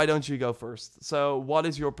 Jordan, why don't you go first? So what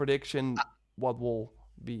is your prediction? What will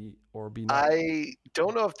be or be not? I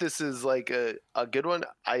don't know if this is like a good one.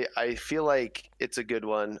 I feel like it's a good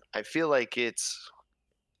one. I feel like it's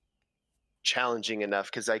challenging enough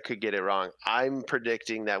because I could get it wrong. I'm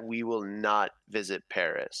predicting that we will not visit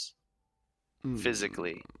Paris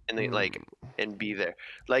physically and and be there.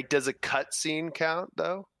 Like, does a cutscene count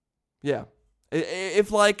though? Yeah.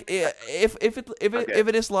 If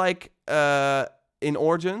it is like in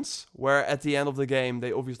Origins, where at the end of the game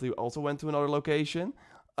they obviously also went to another location,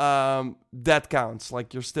 that counts.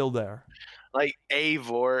 Like you're still there. Like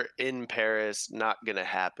Eivor in Paris, not gonna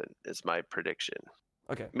happen. Is my prediction.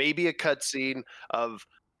 Okay. Maybe a cutscene of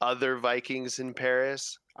other Vikings in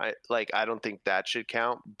Paris. I don't think that should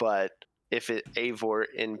count. But if Eivor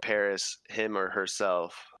in Paris, him or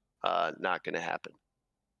herself, not gonna happen.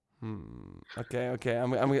 Okay.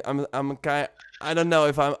 I'm kind. I don't know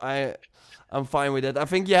if I'm fine with it. I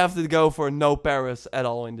think you have to go for no Paris at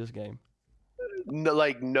all in this game. No,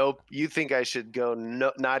 nope. You think I should go?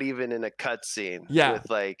 No, not even in a cutscene. Yeah.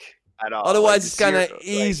 With at all. Otherwise, it's kind of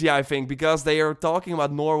easy, I think, because they are talking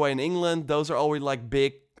about Norway and England. Those are always like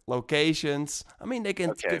big locations. I mean, they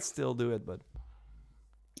could still do it, but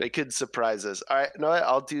they could surprise us. All right, no,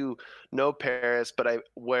 I'll do no Paris, but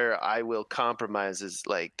where I will compromise is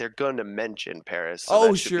like they're going to mention Paris. So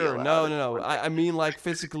oh, sure, no. I mean, like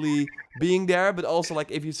physically being there, but also like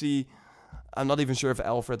if you see, I'm not even sure if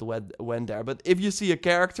Alfred went there, but if you see a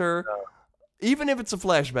character, even if it's a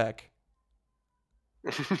flashback.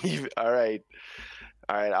 All right.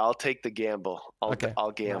 I'll take the gamble. I'll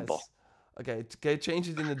gamble. Nice. Okay, change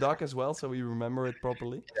it in the doc as well so we remember it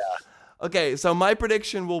properly. Yeah. Okay, so my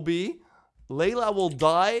prediction will be Layla will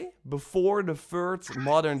die before the third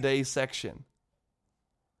modern day section.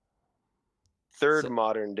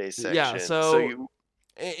 Modern day section. Yeah. So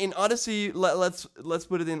in Odyssey, let's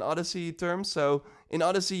put it in Odyssey terms. So in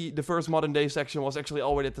Odyssey, the first modern day section was actually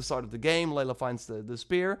already at the start of the game. Layla finds the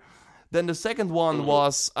spear. Then the second one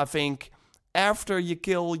was, I think, after you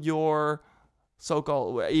kill you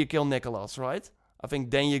kill Nicholas, right? I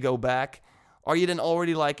think then you go back. Are you then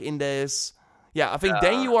already like in this? Yeah, I think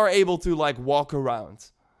then you are able to like walk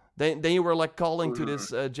around. Then you were like calling to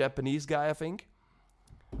this Japanese guy, I think.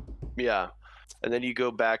 Yeah, and then you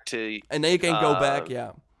go back to. And then you can go back,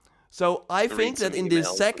 yeah. So I think that in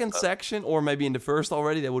this second section, or maybe in the first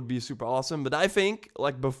already, that would be super awesome. But I think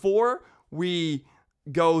like before we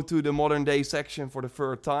go to the modern day section for the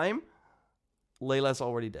third time, Layla's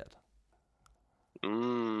already dead.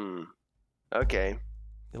 Okay.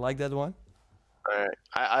 You like that one? All right.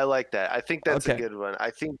 I like that. I think that's a good one. I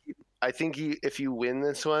think if you win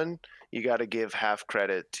this one, you got to give half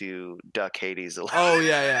credit to Duck Hades. Oh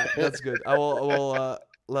yeah, that's good. I will.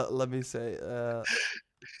 Let me say.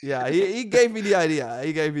 Yeah, he gave me the idea.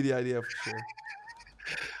 He gave me the idea for sure.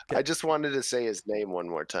 Okay. I just wanted to say his name one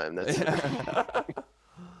more time. That's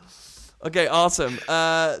Okay, awesome.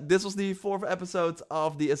 This was the 4th episode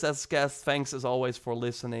of the Assassin's Cast. Thanks as always for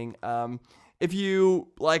listening. If you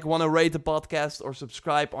want to rate the podcast or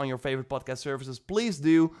subscribe on your favorite podcast services, please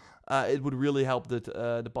do. It would really help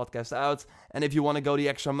the podcast out. And if you want to go the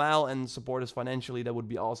extra mile and support us financially, that would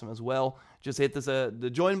be awesome as well. Just hit the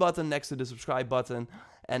join button next to the subscribe button.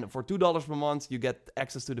 And for $2 per month, you get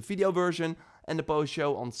access to the video version and the post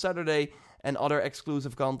show on Saturday and other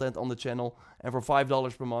exclusive content on the channel. And for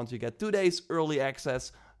 $5 per month, you get 2 days early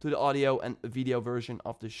access to the audio and video version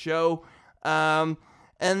of the show.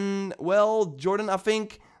 And, well, Jordan, I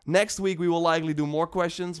think next week we will likely do more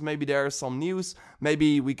questions. Maybe there's some news.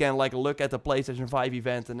 Maybe we can look at the PlayStation 5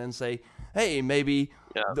 event and then say, hey, maybe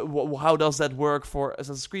how does that work for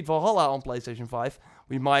Assassin's Creed Valhalla on PlayStation 5?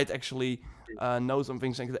 We might actually know some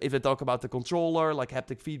things. If they talk about the controller, like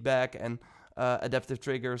haptic feedback and adaptive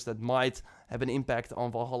triggers, that might have an impact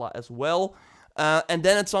on Valhalla as well. And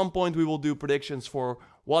then at some point we will do predictions for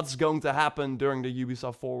what's going to happen during the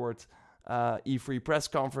Ubisoft Forward E3 press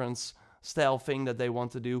conference style thing that they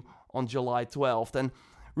want to do on July 12th. And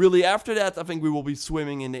really after that, I think we will be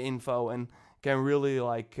swimming in the info and can really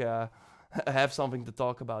like have something to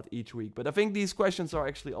talk about each week. But I think these questions are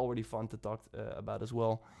actually already fun to talk about as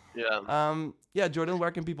well. Yeah. Jordan,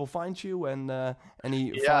 where can people find you, and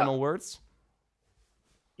any final words?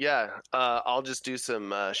 Yeah, I'll just do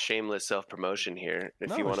some shameless self-promotion here.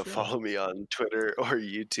 If you want to follow me on Twitter or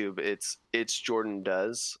YouTube, it's Jordan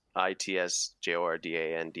Does,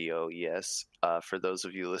 ITSJORDANDOES, for those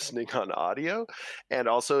of you listening on audio. And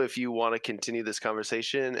also, if you want to continue this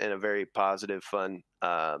conversation in a very positive, fun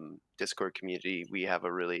Discord community, we have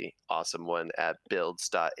a really awesome one at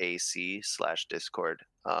builds.ac/Discord.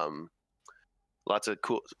 Lots of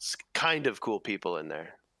cool people in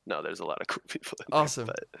there. No, there's a lot of cool people in awesome.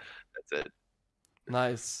 there, but that's it.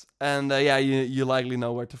 Nice. And you likely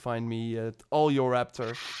know where to find me at All Your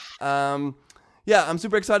Raptor. I'm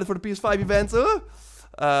super excited for the PS5 event.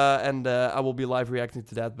 And I will be live reacting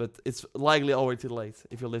to that, but it's likely already too late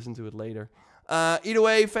if you listen to it later. Either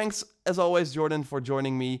way, thanks as always, Jordan, for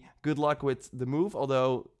joining me. Good luck with the move,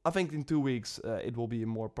 although I think in 2 weeks it will be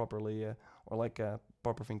more properly, or like a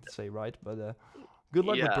proper thing to say, right? But good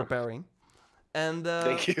luck with preparing. And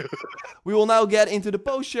thank you. We will now get into the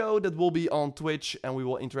post show that will be on Twitch, and we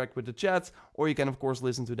will interact with the chat, or you can of course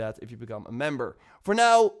listen to that if you become a member. For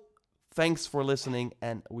now, thanks for listening,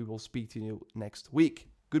 and we will speak to you next week.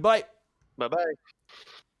 Goodbye. Bye-bye.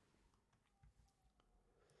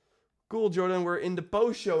 Cool, Jordan, we're in the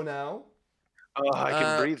post show now. Oh, I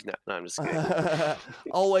can breathe now. No, I'm just kidding.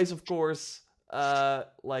 Always, of course,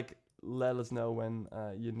 let us know when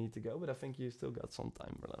you need to go, but I think you still got some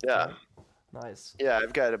time left. Yeah. Right? Nice. Yeah,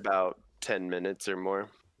 I've got about 10 minutes or more.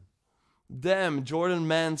 Damn, Jordan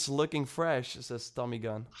Mans looking fresh, says Tommy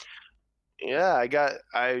Gunn. Yeah,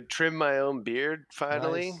 I trimmed my own beard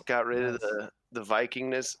finally. Nice. Got rid of the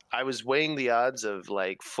Vikingness. I was weighing the odds of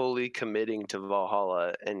like fully committing to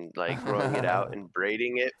Valhalla and like growing it out and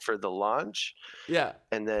braiding it for the launch. Yeah.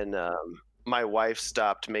 And then my wife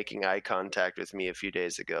stopped making eye contact with me a few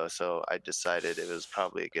days ago, so I decided it was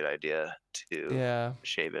probably a good idea to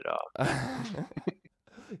shave it off.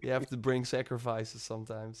 You have to bring sacrifices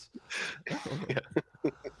sometimes.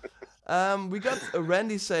 We got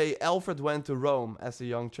Randy say Alfred went to Rome as a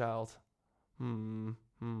young child. Okay.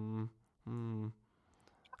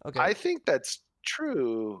 I think that's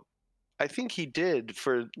true. I think he did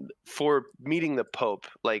for meeting the Pope,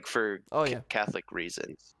 like for Catholic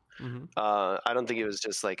reasons. Mm-hmm. I don't think it was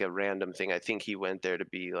just like a random thing. I think he went there to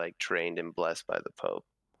be like trained and blessed by the Pope,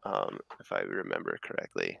 if I remember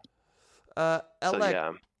correctly.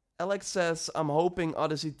 Alex says, I'm hoping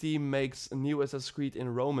Odyssey team makes a new Assassin's Creed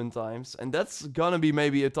in Roman times. And that's gonna be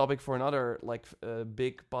maybe a topic for another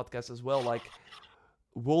big podcast as well. Like,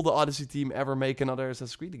 will the Odyssey team ever make another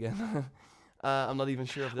Assassin's Creed again? I'm not even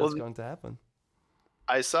sure if that's going to happen.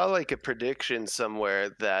 I saw like a prediction somewhere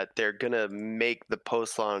that they're gonna make the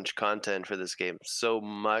post-launch content for this game so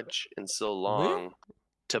much and so long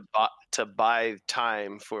to buy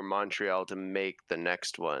time for Montreal to make the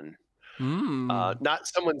next one. Not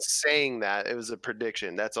someone saying that, it was a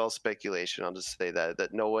prediction. That's all speculation. I'll just say that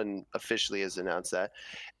no one officially has announced that.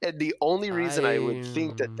 And the only reason I would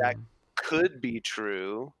think that could be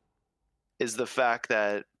true is the fact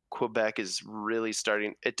that Quebec is really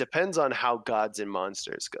starting. It depends on how Gods and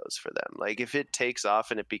Monsters goes for them. Like if it takes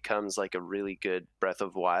off and it becomes like a really good Breath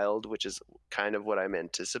of Wild, which is kind of what I'm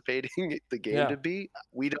anticipating the game to be.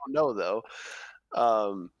 We don't know though.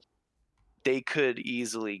 They could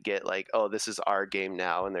easily get like, oh, this is our game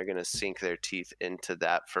now, and they're going to sink their teeth into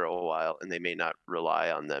that for a while, and they may not rely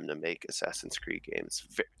on them to make Assassin's Creed games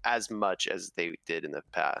as much as they did in the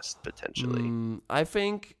past, potentially. I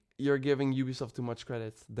think you're giving Ubisoft too much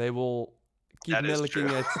credit. They will keep milking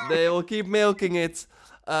it. They will keep milking it.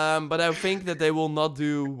 But I think that they will not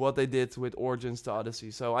do what they did with Origins to Odyssey.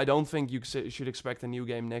 So I don't think you should expect a new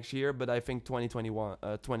game next year, but I think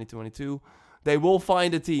 2022, they will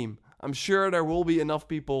find a team. I'm sure there will be enough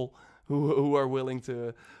people who are willing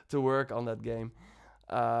to work on that game.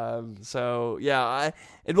 It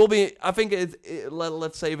will be. I think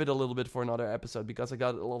let's save it a little bit for another episode because I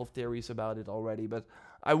got a lot of theories about it already. But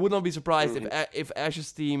I would not be surprised if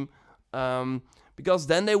Ash's team, because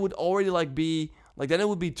then they would already be then it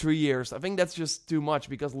would be 3 years. I think that's just too much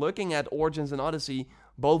because looking at Origins and Odyssey,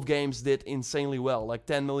 both games did insanely well. Like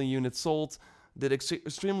 10 million units sold, did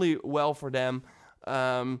extremely well for them.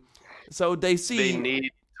 So they see they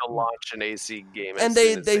need to launch an AC game, and as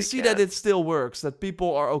soon as they see can. that it still works, that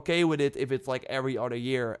people are okay with it if it's like every other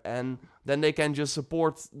year, and then they can just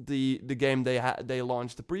support the game they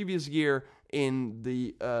launched the previous year in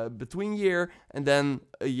the between year, and then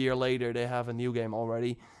a year later they have a new game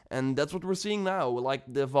already. And that's what we're seeing now. Like,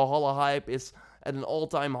 the Valhalla hype is at an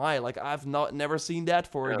all-time high. Like, I've never seen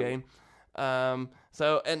that for a game.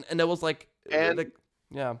 So and that was like,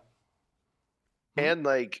 yeah. And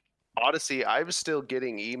like Odyssey, I'm still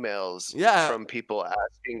getting emails from people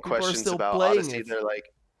asking questions about Odyssey.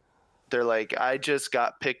 They're like, I just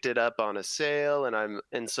got picked it up on a sale,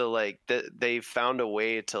 and so like they found a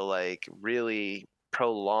way to like really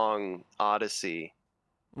prolong Odyssey,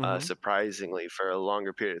 surprisingly, for a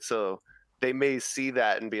longer period. So they may see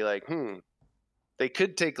that and be like, they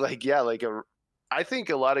could take like, I think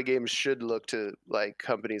a lot of games should look to like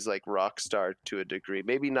companies like Rockstar to a degree.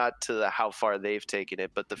 Maybe not to how far they've taken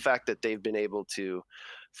it, but the fact that they've been able to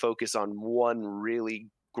focus on one really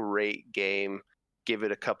great game, give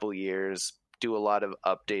it a couple years, do a lot of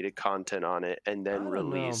updated content on it, and then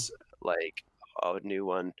release like a new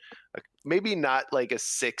one. Maybe not like a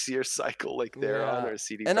 6-year cycle like they're on, or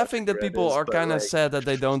CD. And I think that people are kind of sad that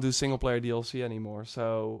they don't do single player DLC anymore.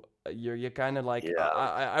 So you're kind of like,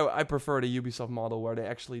 I prefer the Ubisoft model where they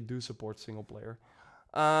actually do support single player.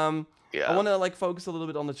 I want to like focus a little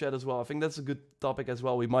bit on the chat as well. I think that's a good topic as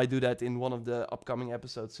well. We might do that in one of the upcoming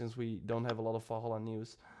episodes, since we don't have a lot of Valhalla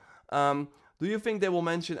news. Do you think they will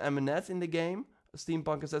mention Eminet in the game?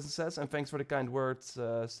 Steampunk Assassin says, and thanks for the kind words,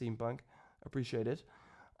 Steampunk. Appreciate it.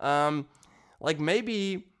 Like,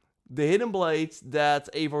 maybe the hidden blade that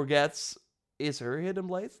Eivor gets is her hidden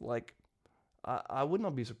blade. Like, I would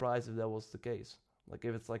not be surprised if that was the case. Like,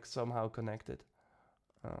 if it's like somehow connected.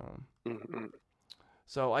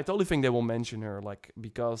 So I totally think they will mention her, like,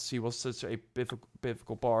 because she was such a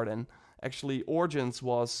pivotal part. And actually, Origins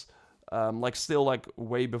was like still like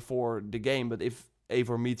way before the game. But if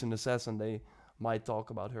Eivor meets an assassin, they might talk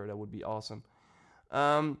about her. That would be awesome.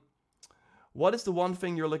 What is the one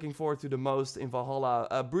thing you're looking forward to the most in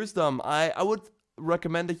Valhalla? Bruce Dumb, I would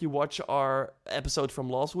recommend that you watch our episode from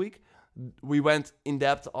last week. We went in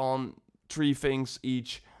depth on 3 things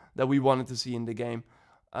each that we wanted to see in the game.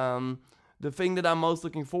 The thing that I'm most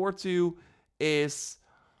looking forward to is,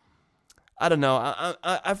 I don't know,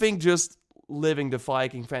 I think just living the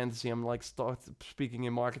Viking fantasy. I'm like start speaking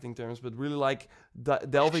in marketing terms, but really like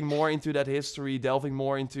delving more into that history, delving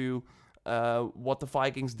more into what the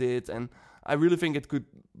Vikings did, and I really think it could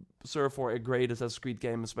serve for a great Assassin's Creed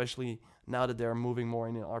game, especially now that they're moving more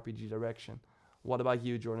in an RPG direction. What about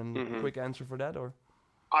you, Jordan? Quick answer for that, or?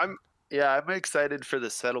 I'm excited for the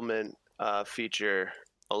settlement feature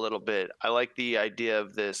a little bit. I like the idea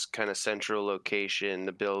of this kind of central location,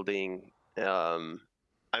 the building.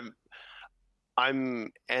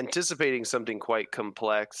 I'm anticipating something quite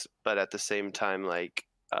complex, but at the same time, like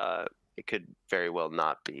it could very well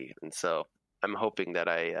not be, and so I'm hoping that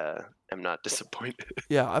I am not disappointed.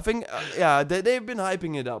 Yeah, I think they've been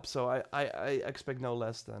hyping it up, so I expect no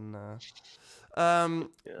less than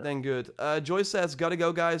good. Joyce says, "Gotta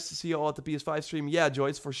go, guys. See you all at the PS5 stream." Yeah,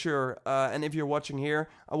 Joyce, for sure. And if you're watching here,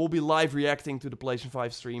 I will be live reacting to the PlayStation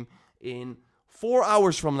 5 stream in 4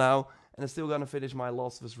 hours from now, and I'm still gonna finish my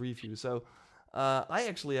Last of Us review. So I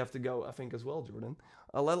actually have to go, I think, as well, Jordan.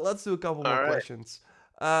 Let's do a couple more questions.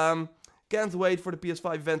 Can't wait for the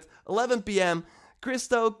PS5 event, 11 p.m. Chris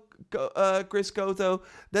Koto.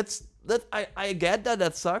 I get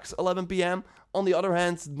that sucks. 11 p.m. On the other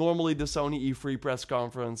hand, normally the Sony E3 press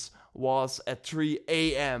conference was at 3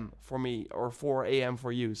 a.m. for me, or 4 a.m.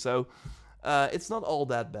 for you. So it's not all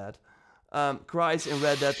that bad. Cries in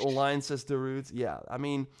Red Dead Online, says the root. Yeah, I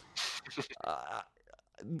mean,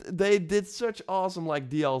 they did such awesome like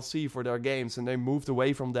DLC for their games, and they moved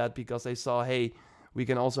away from that because they saw, hey, we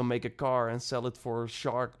can also make a car and sell it for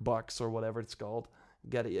shark bucks or whatever it's called.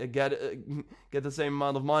 Get the same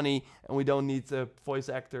amount of money, and we don't need voice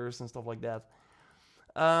actors and stuff like that.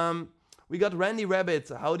 We got Randy Rabbit.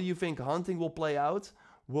 How do you think hunting will play out?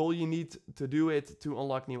 Will you need to do it to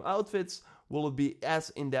unlock new outfits? Will it be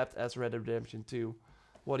as in-depth as Red Dead Redemption 2?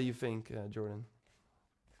 What do you think, Jordan?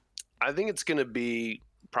 I think it's going to be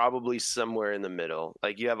probably somewhere in the middle.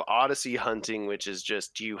 Like, you have Odyssey hunting, which is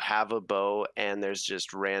just you have a bow and there's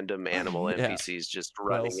just random animal NPCs just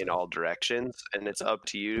running in all directions, and it's up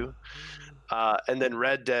to you. And then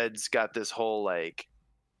Red Dead's got this whole like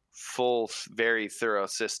full, very thorough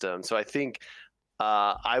system. So I think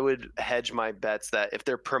I would hedge my bets that if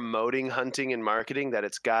they're promoting hunting and marketing, that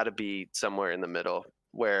it's got to be somewhere in the middle,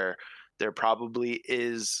 where there probably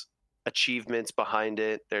is achievements behind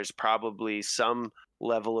it. There's probably some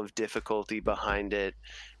level of difficulty behind it,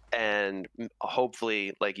 and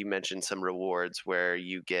hopefully, like you mentioned, some rewards where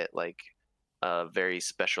you get like a very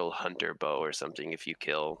special hunter bow or something if you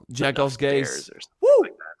kill Jackal's enough bears Gaze. or something Woo!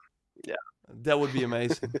 like that. Yeah. That would be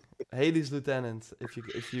amazing. Hades Lieutenant,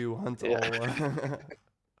 if you hunt Yeah.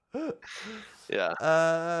 all. Yeah.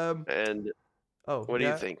 um. And Oh what do you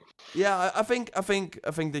yeah. think? Yeah, I think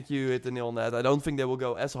that you hit the nail on that. I don't think they will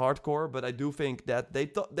go as hardcore, but I do think that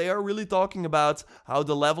they are really talking about how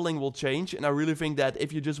the leveling will change, and I really think that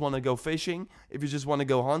if you just want to go fishing, if you just want to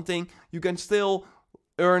go hunting, you can still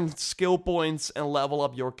earn skill points and level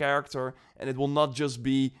up your character, and it will not just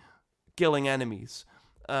be killing enemies.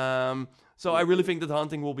 So I really think that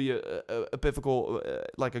hunting will be a pivotal,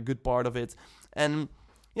 like a good part of it, and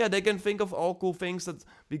yeah, they can think of all cool things that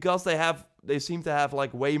because they seem to have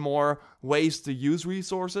like way more ways to use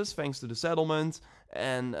resources thanks to the settlement,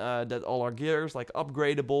 and that all our gear is like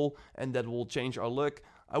upgradable and that will change our look.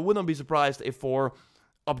 I wouldn't be surprised if for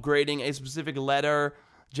upgrading a specific leather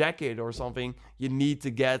jacket or something, you need to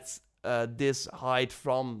get this hide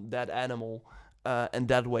from that animal, and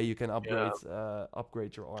that way you can Yeah.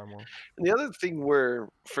 upgrade your armor. And the other thing we're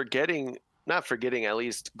forgetting, not forgetting, at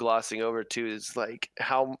least glossing over too, is like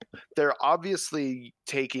how they're obviously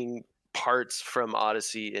taking parts from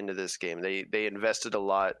Odyssey into this game. They invested a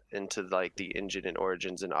lot into like the engine and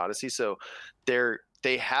Origins in Odyssey, so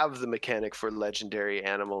they have the mechanic for legendary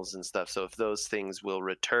animals and stuff. So if those things will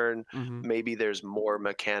return, Mm-hmm. maybe there's more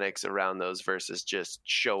mechanics around those versus just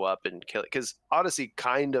show up and kill it. Because Odyssey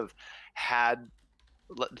kind of had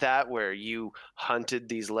that where you hunted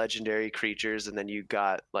these legendary creatures and then you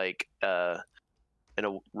got like a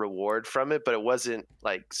reward from it, but it wasn't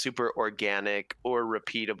like super organic or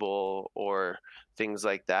repeatable or things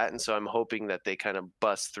like that. And so I'm hoping that they kind of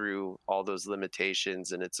bust through all those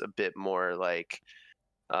limitations and it's a bit more like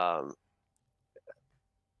um,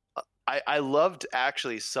 I loved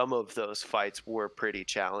actually some of those fights were pretty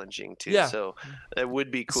challenging too. Yeah. So it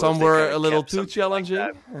would be cool. Some if they were kinda a little kept too something like challenging.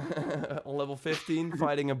 that. On level 15,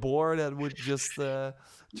 fighting a boar that would just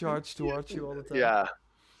charge towards you all the time. Yeah.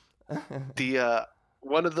 The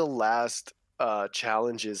one of the last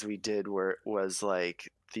challenges we did was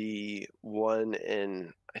like the one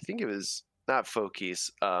in, I think it was not Fokis,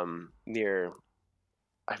 near,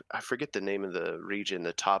 I forget the name of the region,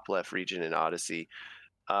 the top left region in Odyssey.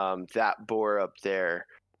 That boar up there,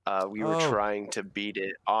 we were Oh. trying to beat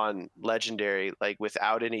it on legendary, like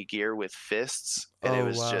without any gear, with fists, and it Oh,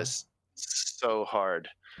 was wow. just so hard.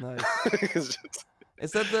 Nice. It's just-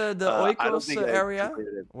 Is that the I don't Oikos think I area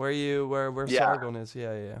completed it. where Yeah. Sargon is?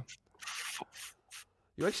 Yeah.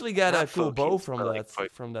 You actually get a Not cool bow Fokis, from but that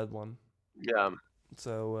like from that one. Yeah.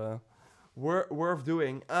 So worth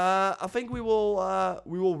doing. I think we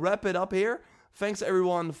will wrap it up here. Thanks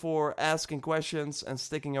everyone for asking questions and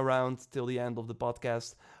sticking around till the end of the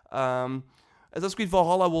podcast. Assassin's Creed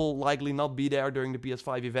Valhalla will likely not be there during the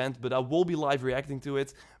PS5 event, but I will be live reacting to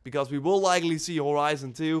it because we will likely see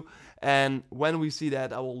Horizon 2, and when we see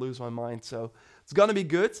that, I will lose my mind. So it's gonna be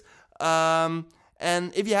good. And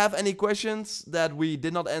if you have any questions that we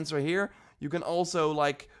did not answer here, you can also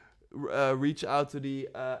reach out to the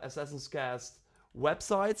Assassin's Cast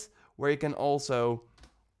website, where you can also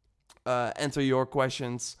enter your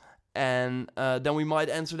questions, and then we might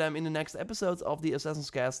answer them in the next episode of the Assassin's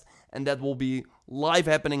Cast, and that will be live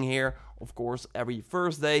happening here, of course, every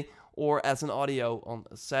Thursday, or as an audio on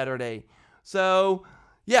a Saturday. So,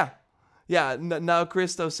 yeah. Now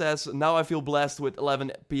Christo says, now I feel blessed with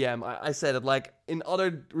 11 p.m. I said it, like, in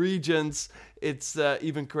other regions, it's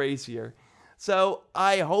even crazier. So,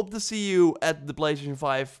 I hope to see you at the PlayStation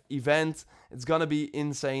 5 event. It's gonna be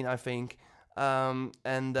insane, I think.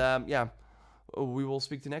 Yeah, we will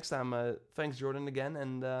speak to you next time. Thanks, Jordan, again,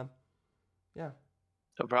 and yeah.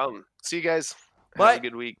 No problem. See you guys. Bye. Have a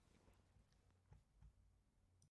good week.